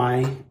to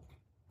cry.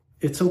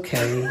 It's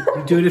okay.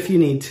 You do it if you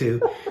need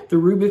to. The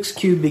Rubik's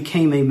Cube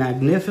became a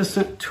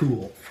magnificent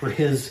tool for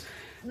his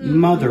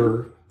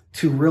mother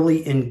to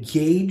really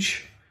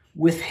engage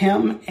with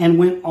him,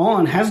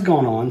 and has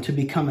gone on to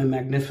become a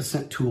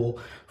magnificent tool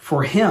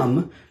for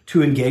him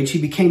to engage.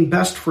 He became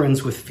best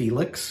friends with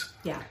Felix.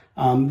 Yeah.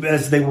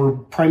 As they were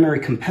primary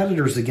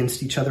competitors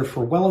against each other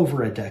for well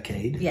over a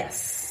decade.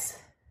 Yes.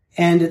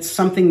 And it's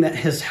something that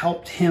has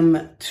helped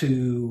him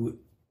to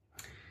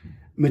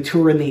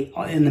mature in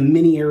the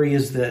many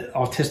areas that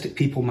autistic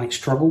people might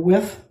struggle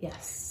with.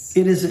 Yes.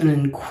 It is an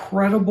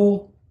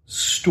incredible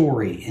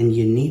story, and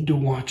you need to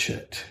watch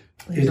it.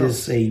 It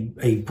is a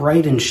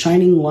bright and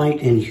shining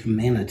light in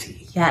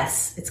humanity.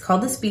 Yes. It's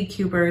called The Speed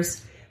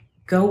Cubers.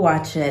 Go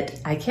watch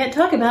it. I can't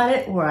talk about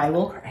it or I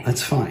will cry.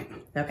 That's fine.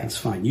 Okay. That's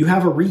fine. You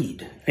have a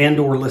read and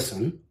or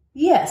listen.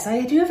 Yes,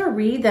 I do have a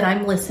read that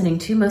I'm listening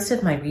to, most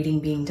of my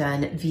reading being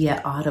done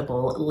via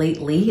Audible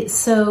lately.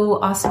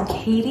 So Awesome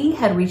Katie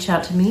had reached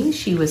out to me.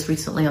 She was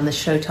recently on the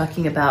show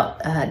talking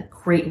about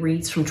great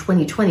reads from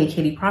 2020,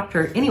 Katie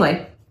Proctor.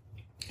 Anyway,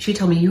 she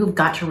told me, you have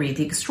got to read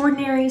The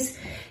Extraordinaries.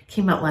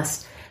 Came out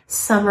last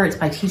summer. It's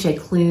by TJ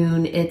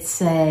Klune. It's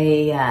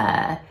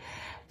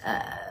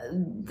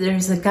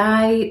there's a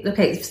guy,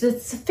 it's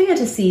a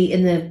fantasy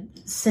in the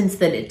sense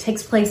that it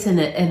takes place in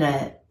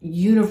a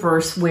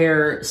universe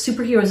where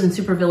superheroes and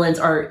supervillains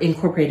are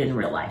incorporated in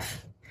real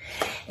life.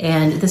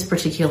 And this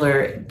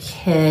particular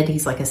kid,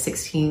 he's like a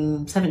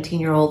 16,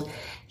 17-year-old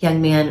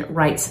young man,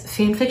 writes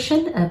fan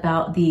fiction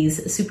about these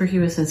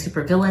superheroes and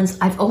supervillains.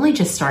 I've only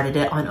just started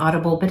it on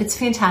Audible, but it's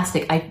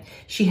fantastic.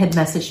 She had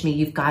messaged me,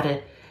 you've got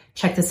to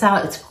check this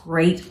out. It's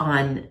great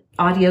on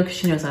audio because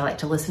she knows I like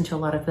to listen to a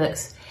lot of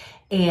books.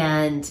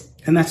 And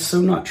that's so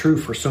not true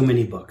for so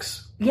many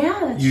books. Yeah,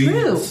 that's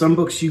true. Some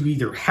books you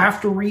either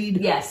have to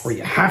read or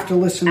you have to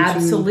listen to.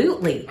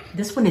 Absolutely.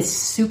 This one is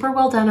super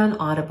well done on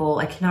Audible.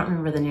 I cannot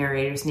remember the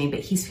narrator's name, but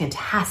he's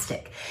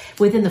fantastic.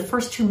 Within the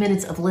first 2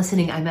 minutes of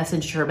listening, I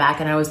messaged her back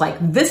and I was like,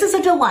 this is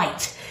a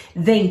delight.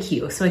 Thank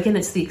you. So again,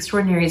 it's The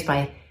Extraordinaries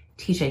by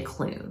TJ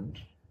Klune.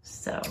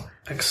 So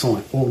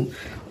excellent. Well,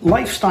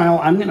 lifestyle,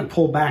 I'm going to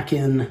pull back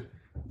in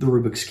the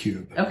Rubik's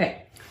Cube.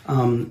 Okay.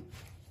 And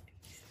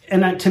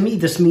to me,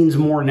 this means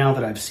more now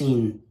that I've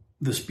seen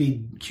the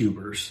Speed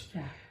Cubers.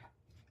 Yeah.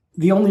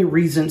 The only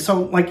reason,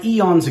 so like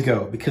eons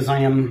ago, because I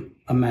am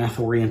a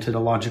math-oriented, a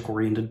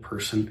logic-oriented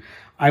person,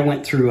 I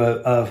went through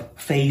a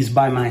phase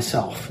by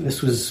myself.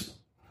 This was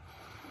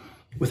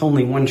with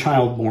only one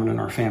child born in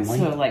our family.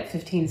 So like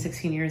 15,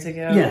 16 years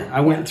ago? Yeah, I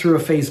went through a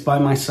phase by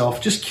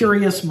myself, just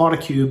curious, bought a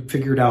cube,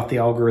 figured out the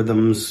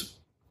algorithms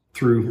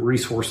through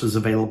resources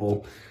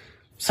available,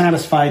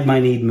 satisfied my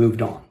need,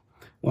 moved on.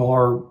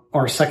 Well,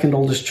 our second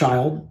oldest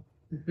child,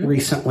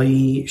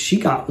 recently, she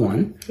got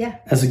one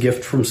as a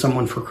gift from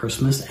someone for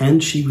Christmas,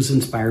 and she was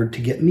inspired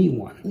to get me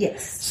one.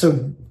 Yes.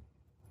 So,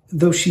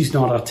 though she's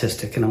not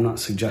autistic, and I'm not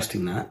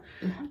suggesting that,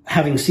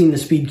 having seen the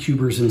Speed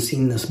Cubers and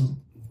seen this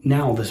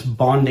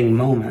bonding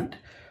moment,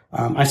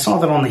 I saw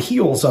that on the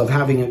heels of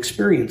having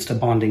experienced a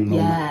bonding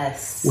moment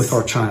with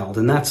our child.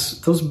 And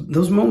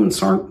those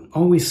moments aren't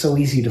always so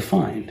easy to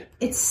find.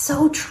 It's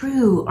so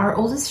true. Our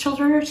oldest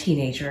children are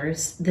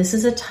teenagers. This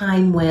is a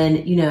time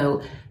when,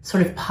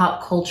 sort of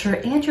pop culture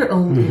and your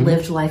own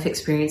lived life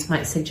experience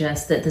might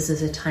suggest that this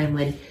is a time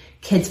when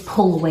kids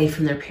pull away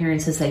from their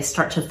parents as they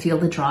start to feel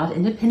the draw of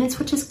independence,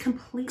 which is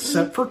completely...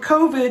 Except for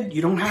COVID.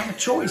 You don't have a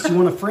choice. You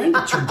want a friend?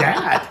 It's your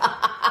dad.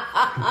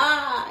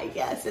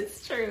 Yes,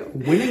 it's true.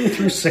 Winning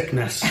through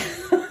sickness.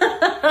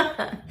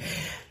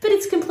 But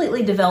it's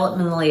completely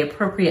developmentally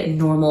appropriate and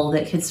normal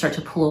that kids start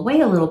to pull away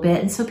a little bit.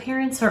 And so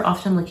parents are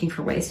often looking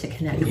for ways to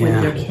connect with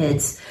their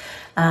kids.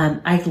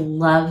 I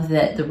love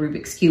that the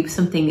Rubik's Cube,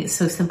 something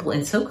so simple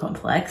and so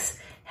complex,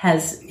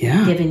 has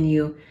given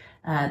you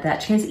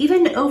that chance.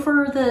 Even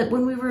over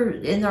when we were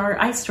in our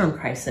ice storm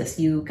crisis,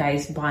 you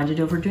guys bonded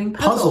over doing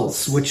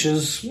puzzles. Which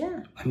is,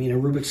 a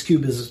Rubik's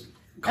Cube is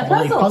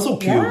called a puzzle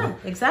cube. Yeah,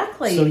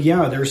 exactly. So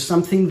there's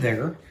something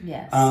there.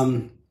 Yes.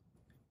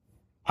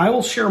 I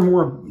will share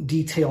more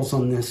details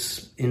on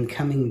this in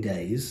coming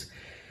days.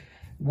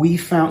 We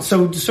found,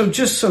 so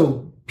just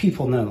so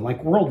people know,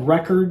 like world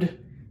record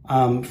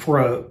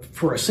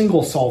for a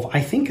single solve,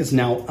 I think is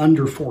now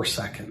under 4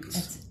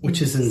 seconds,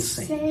 which is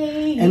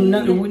insane.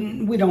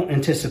 And we don't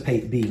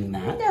anticipate being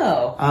that.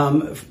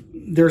 No.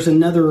 There's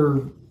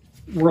another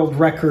world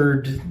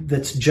record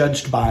that's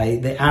judged by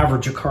the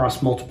average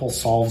across multiple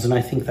solves, and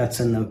I think that's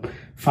in the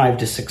 5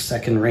 to 6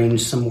 second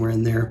range, somewhere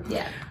in there.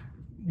 Yeah.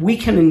 We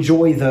can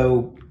enjoy,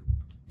 though,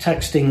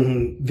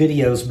 texting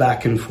videos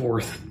back and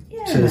forth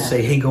to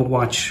say, hey, go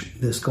watch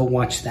this, go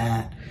watch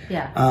that.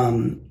 Yeah.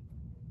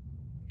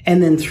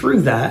 And then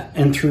through that,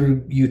 and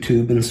through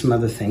YouTube and some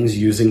other things,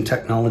 using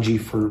technology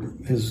for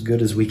as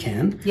good as we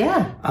can.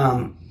 Yeah.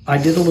 I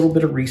did a little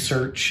bit of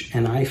research,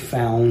 and I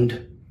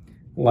found,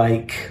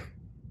 like,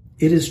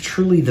 it is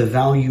truly the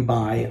value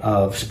buy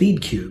of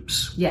Speed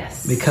Cubes.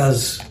 Yes.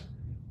 Because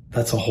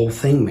that's a whole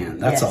thing, man.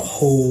 That's a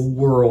whole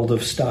world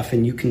of stuff,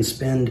 and you can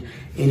spend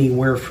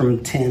anywhere from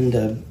 $10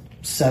 to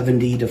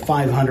 $70 to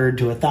 $500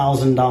 to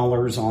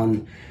 $1,000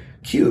 on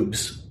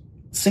cubes,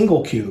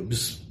 single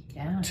cubes,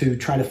 to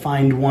try to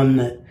find one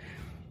that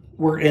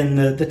we're in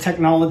the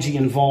technology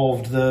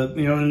involved.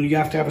 And you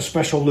have to have a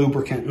special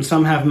lubricant, and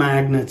some have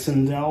magnets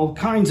and all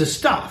kinds of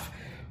stuff.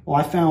 Well,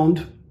 I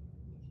found,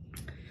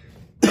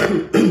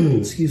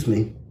 excuse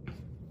me,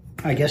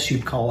 I guess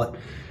you'd call it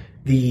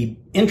the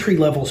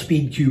entry-level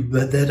Speed Cube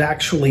that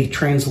actually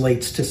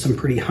translates to some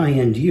pretty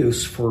high-end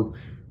use for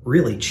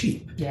really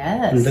cheap.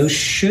 Yes. And those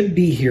should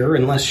be here,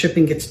 unless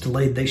shipping gets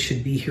delayed, they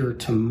should be here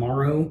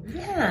tomorrow.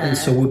 Yeah. And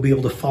so we'll be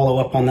able to follow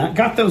up on that.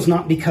 Got those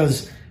not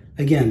because,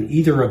 again,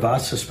 either of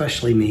us,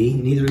 especially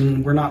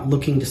me, we're not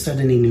looking to set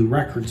any new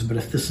records, but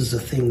if this is a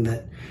thing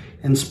that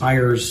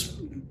inspires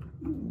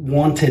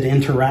wanted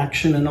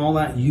interaction and all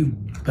that, you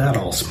bet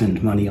I'll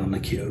spend money on the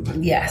cube.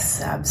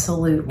 Yes,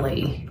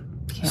 absolutely.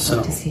 Can't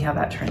wait to see how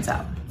that turns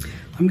out.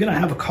 I'm going to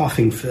have a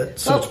coughing fit,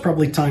 so it's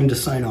probably time to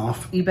sign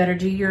off. You better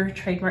do your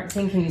trademark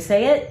thing. Can you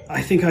say it?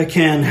 I think I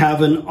can.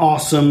 Have an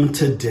awesome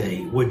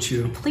today, would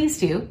you? Please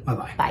do.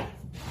 Bye-bye. Bye.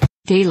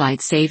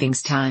 Daylight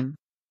savings time.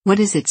 What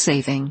is it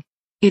saving?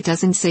 It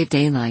doesn't save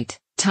daylight,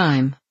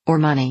 time, or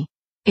money.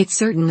 It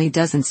certainly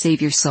doesn't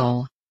save your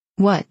soul.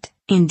 What,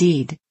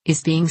 indeed,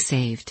 is being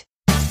saved?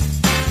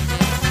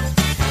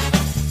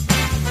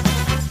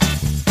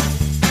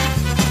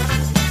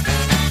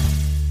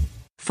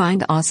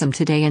 Find Awesome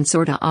Today and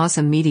Sorta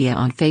Awesome Media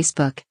on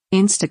Facebook,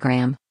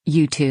 Instagram,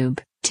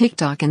 YouTube,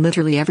 TikTok, and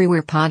literally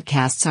everywhere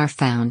podcasts are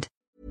found.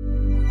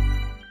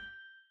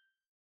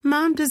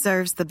 Mom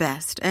deserves the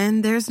best,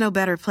 and there's no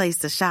better place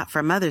to shop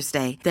for Mother's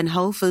Day than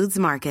Whole Foods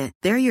Market.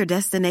 They're your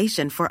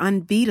destination for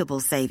unbeatable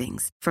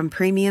savings, from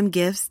premium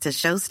gifts to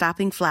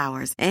show-stopping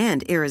flowers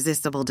and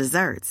irresistible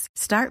desserts.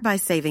 Start by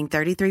saving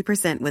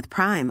 33% with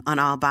Prime on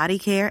all body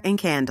care and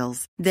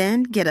candles.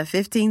 Then get a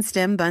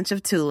 15-stem bunch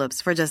of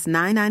tulips for just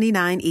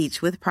 $9.99 each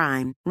with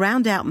Prime.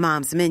 Round out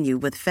Mom's menu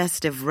with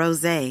festive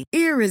rosé,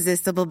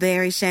 irresistible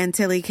berry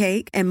chantilly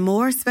cake, and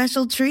more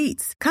special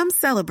treats. Come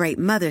celebrate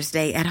Mother's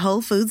Day at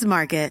Whole Foods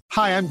Market.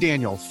 Hi, I'm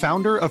Daniel,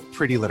 founder of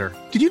Pretty Litter.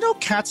 Did you know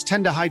cats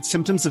tend to hide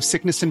symptoms of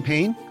sickness and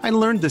pain? I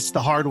learned this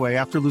the hard way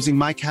after losing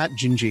my cat,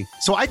 Gingy.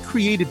 So I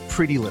created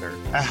Pretty Litter,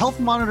 a health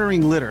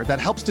monitoring litter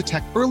that helps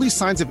detect early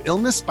signs of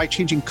illness by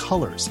changing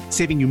colors,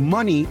 saving you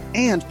money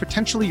and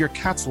potentially your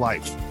cat's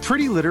life.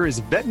 Pretty Litter is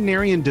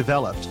veterinarian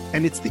developed,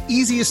 and it's the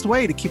easiest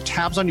way to keep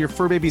tabs on your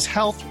fur baby's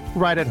health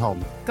right at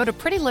home. Go to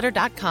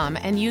prettylitter.com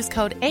and use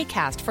code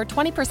ACAST for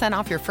 20%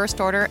 off your first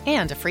order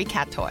and a free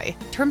cat toy.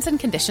 Terms and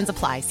conditions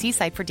apply. See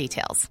site for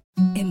details.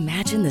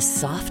 Imagine the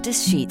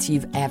softest sheets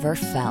you've ever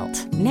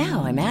felt.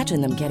 Now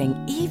imagine them getting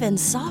even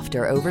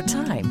softer over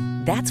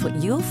time. That's what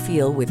you'll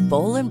feel with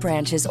Boll &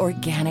 Branch's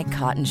organic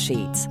cotton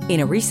sheets. In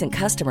a recent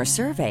customer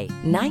survey,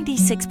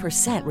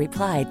 96%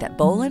 replied that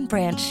Boll &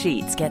 Branch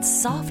sheets get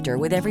softer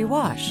with every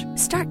wash.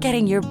 Start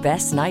getting your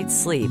best night's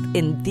sleep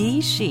in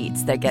these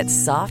sheets that get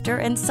softer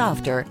and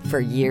softer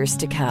for years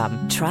to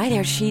come. Try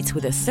their sheets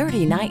with a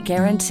 30-night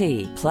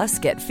guarantee. Plus,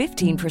 get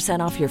 15%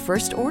 off your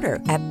first order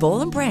at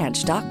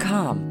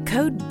bollandbranch.com.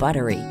 Code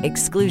BUTTERY.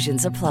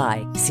 Exclusions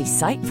apply. See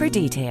site for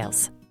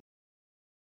details.